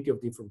sustainability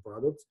of different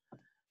products.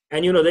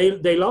 And,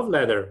 they love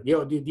leather.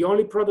 The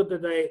only product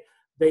that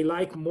they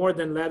like more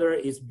than leather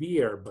is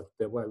beer, but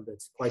well,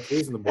 that's quite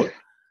reasonable.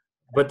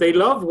 But they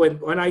love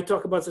when I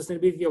talk about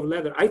sustainability of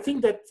leather. I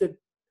think that,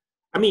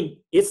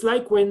 it's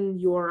like when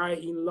you are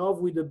in love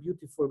with a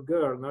beautiful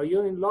girl. Now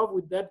you're in love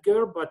with that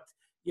girl, but,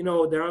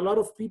 there are a lot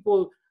of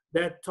people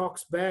that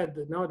talks bad,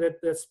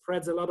 that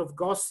spreads a lot of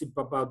gossip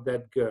about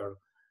that girl.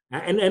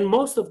 And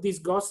most of this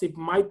gossip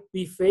might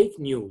be fake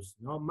news,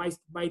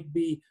 might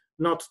be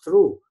not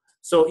true.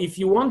 So if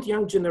you want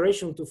young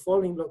generation to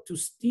fall in love, to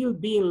still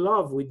be in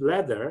love with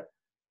leather,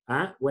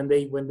 when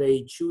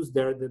they choose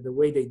the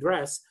way they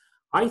dress,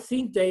 I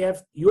think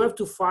you have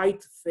to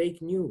fight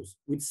fake news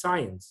with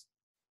science.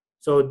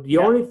 So the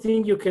only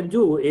thing you can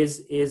do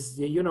is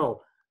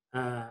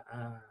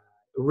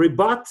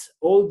rebut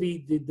all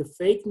the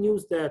fake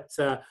news that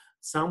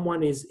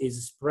someone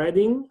is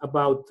spreading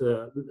about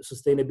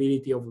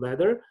sustainability of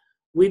leather.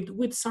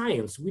 With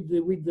science, with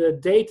the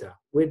data,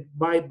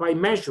 by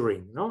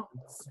measuring,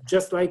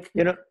 just like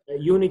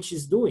UNIC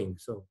is doing.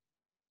 So,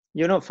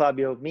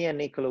 Fabio, me and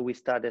Nicola, we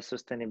started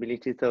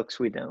sustainability talks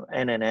with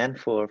NNN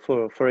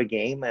for a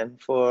game and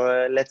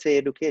for let's say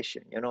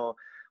education.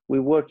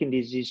 We work in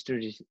this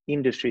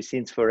industry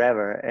since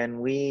forever, and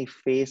we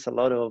face a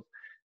lot of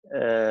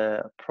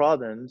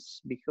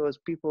problems because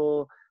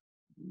people,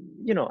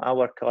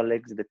 our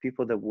colleagues, the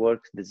people that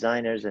work,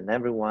 designers and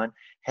everyone,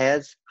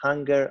 has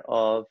hunger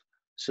of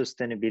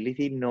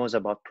sustainability, knows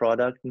about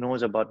product,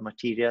 knows about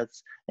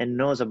materials, and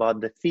knows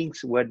about the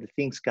things, where the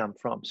things come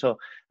from. So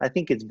I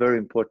think it's very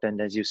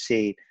important, as you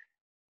say,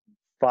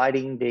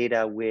 fighting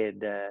data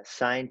with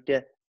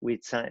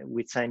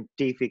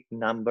scientific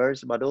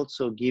numbers, but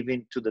also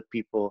giving to the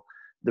people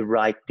the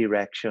right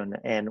direction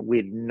and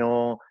with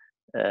no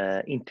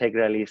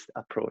integralist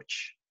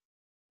approach.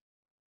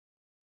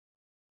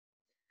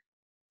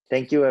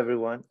 Thank you,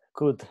 everyone.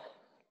 Good.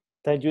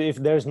 Thank you. If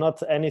there's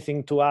not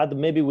anything to add,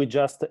 maybe we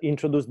just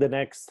introduce the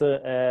next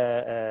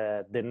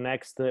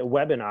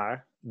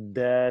webinar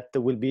that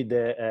will be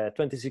the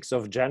 26th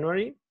of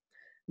January.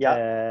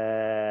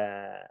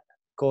 Yeah.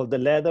 Called The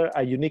Leather,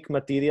 a Unique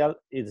Material.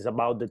 It's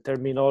about the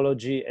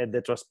terminology and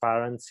the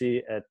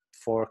transparency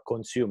for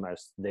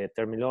consumers. The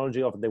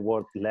terminology of the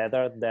word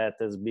leather that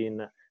has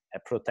been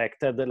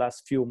protected the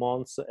last few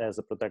months as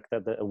a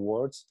protected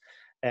words.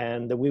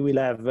 And we will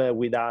have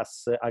with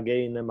us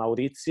again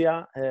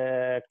Maurizia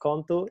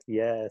Contu,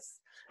 yes,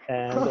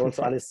 and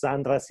also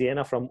Alessandra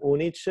Siena from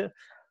UNIC,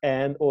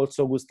 and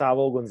also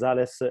Gustavo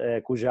Gonzalez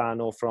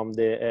Cujano from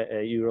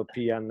the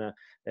European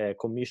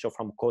Commission,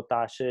 from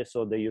COTACE,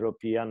 so the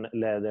European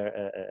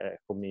Leather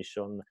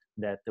Commission,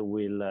 that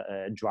will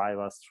drive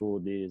us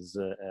through this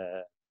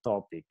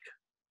topic.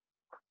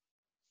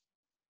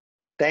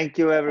 Thank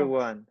you,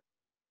 everyone.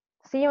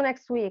 See you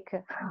next week.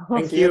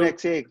 See you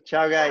next week.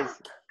 Ciao, guys.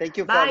 Thank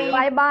you, Bye. Fabio.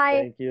 Bye bye.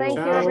 Thank you. Thank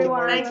you,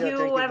 everyone. Thank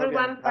you,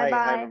 everyone. Bye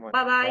Bye-bye. everyone.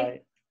 Bye-bye.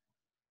 Bye.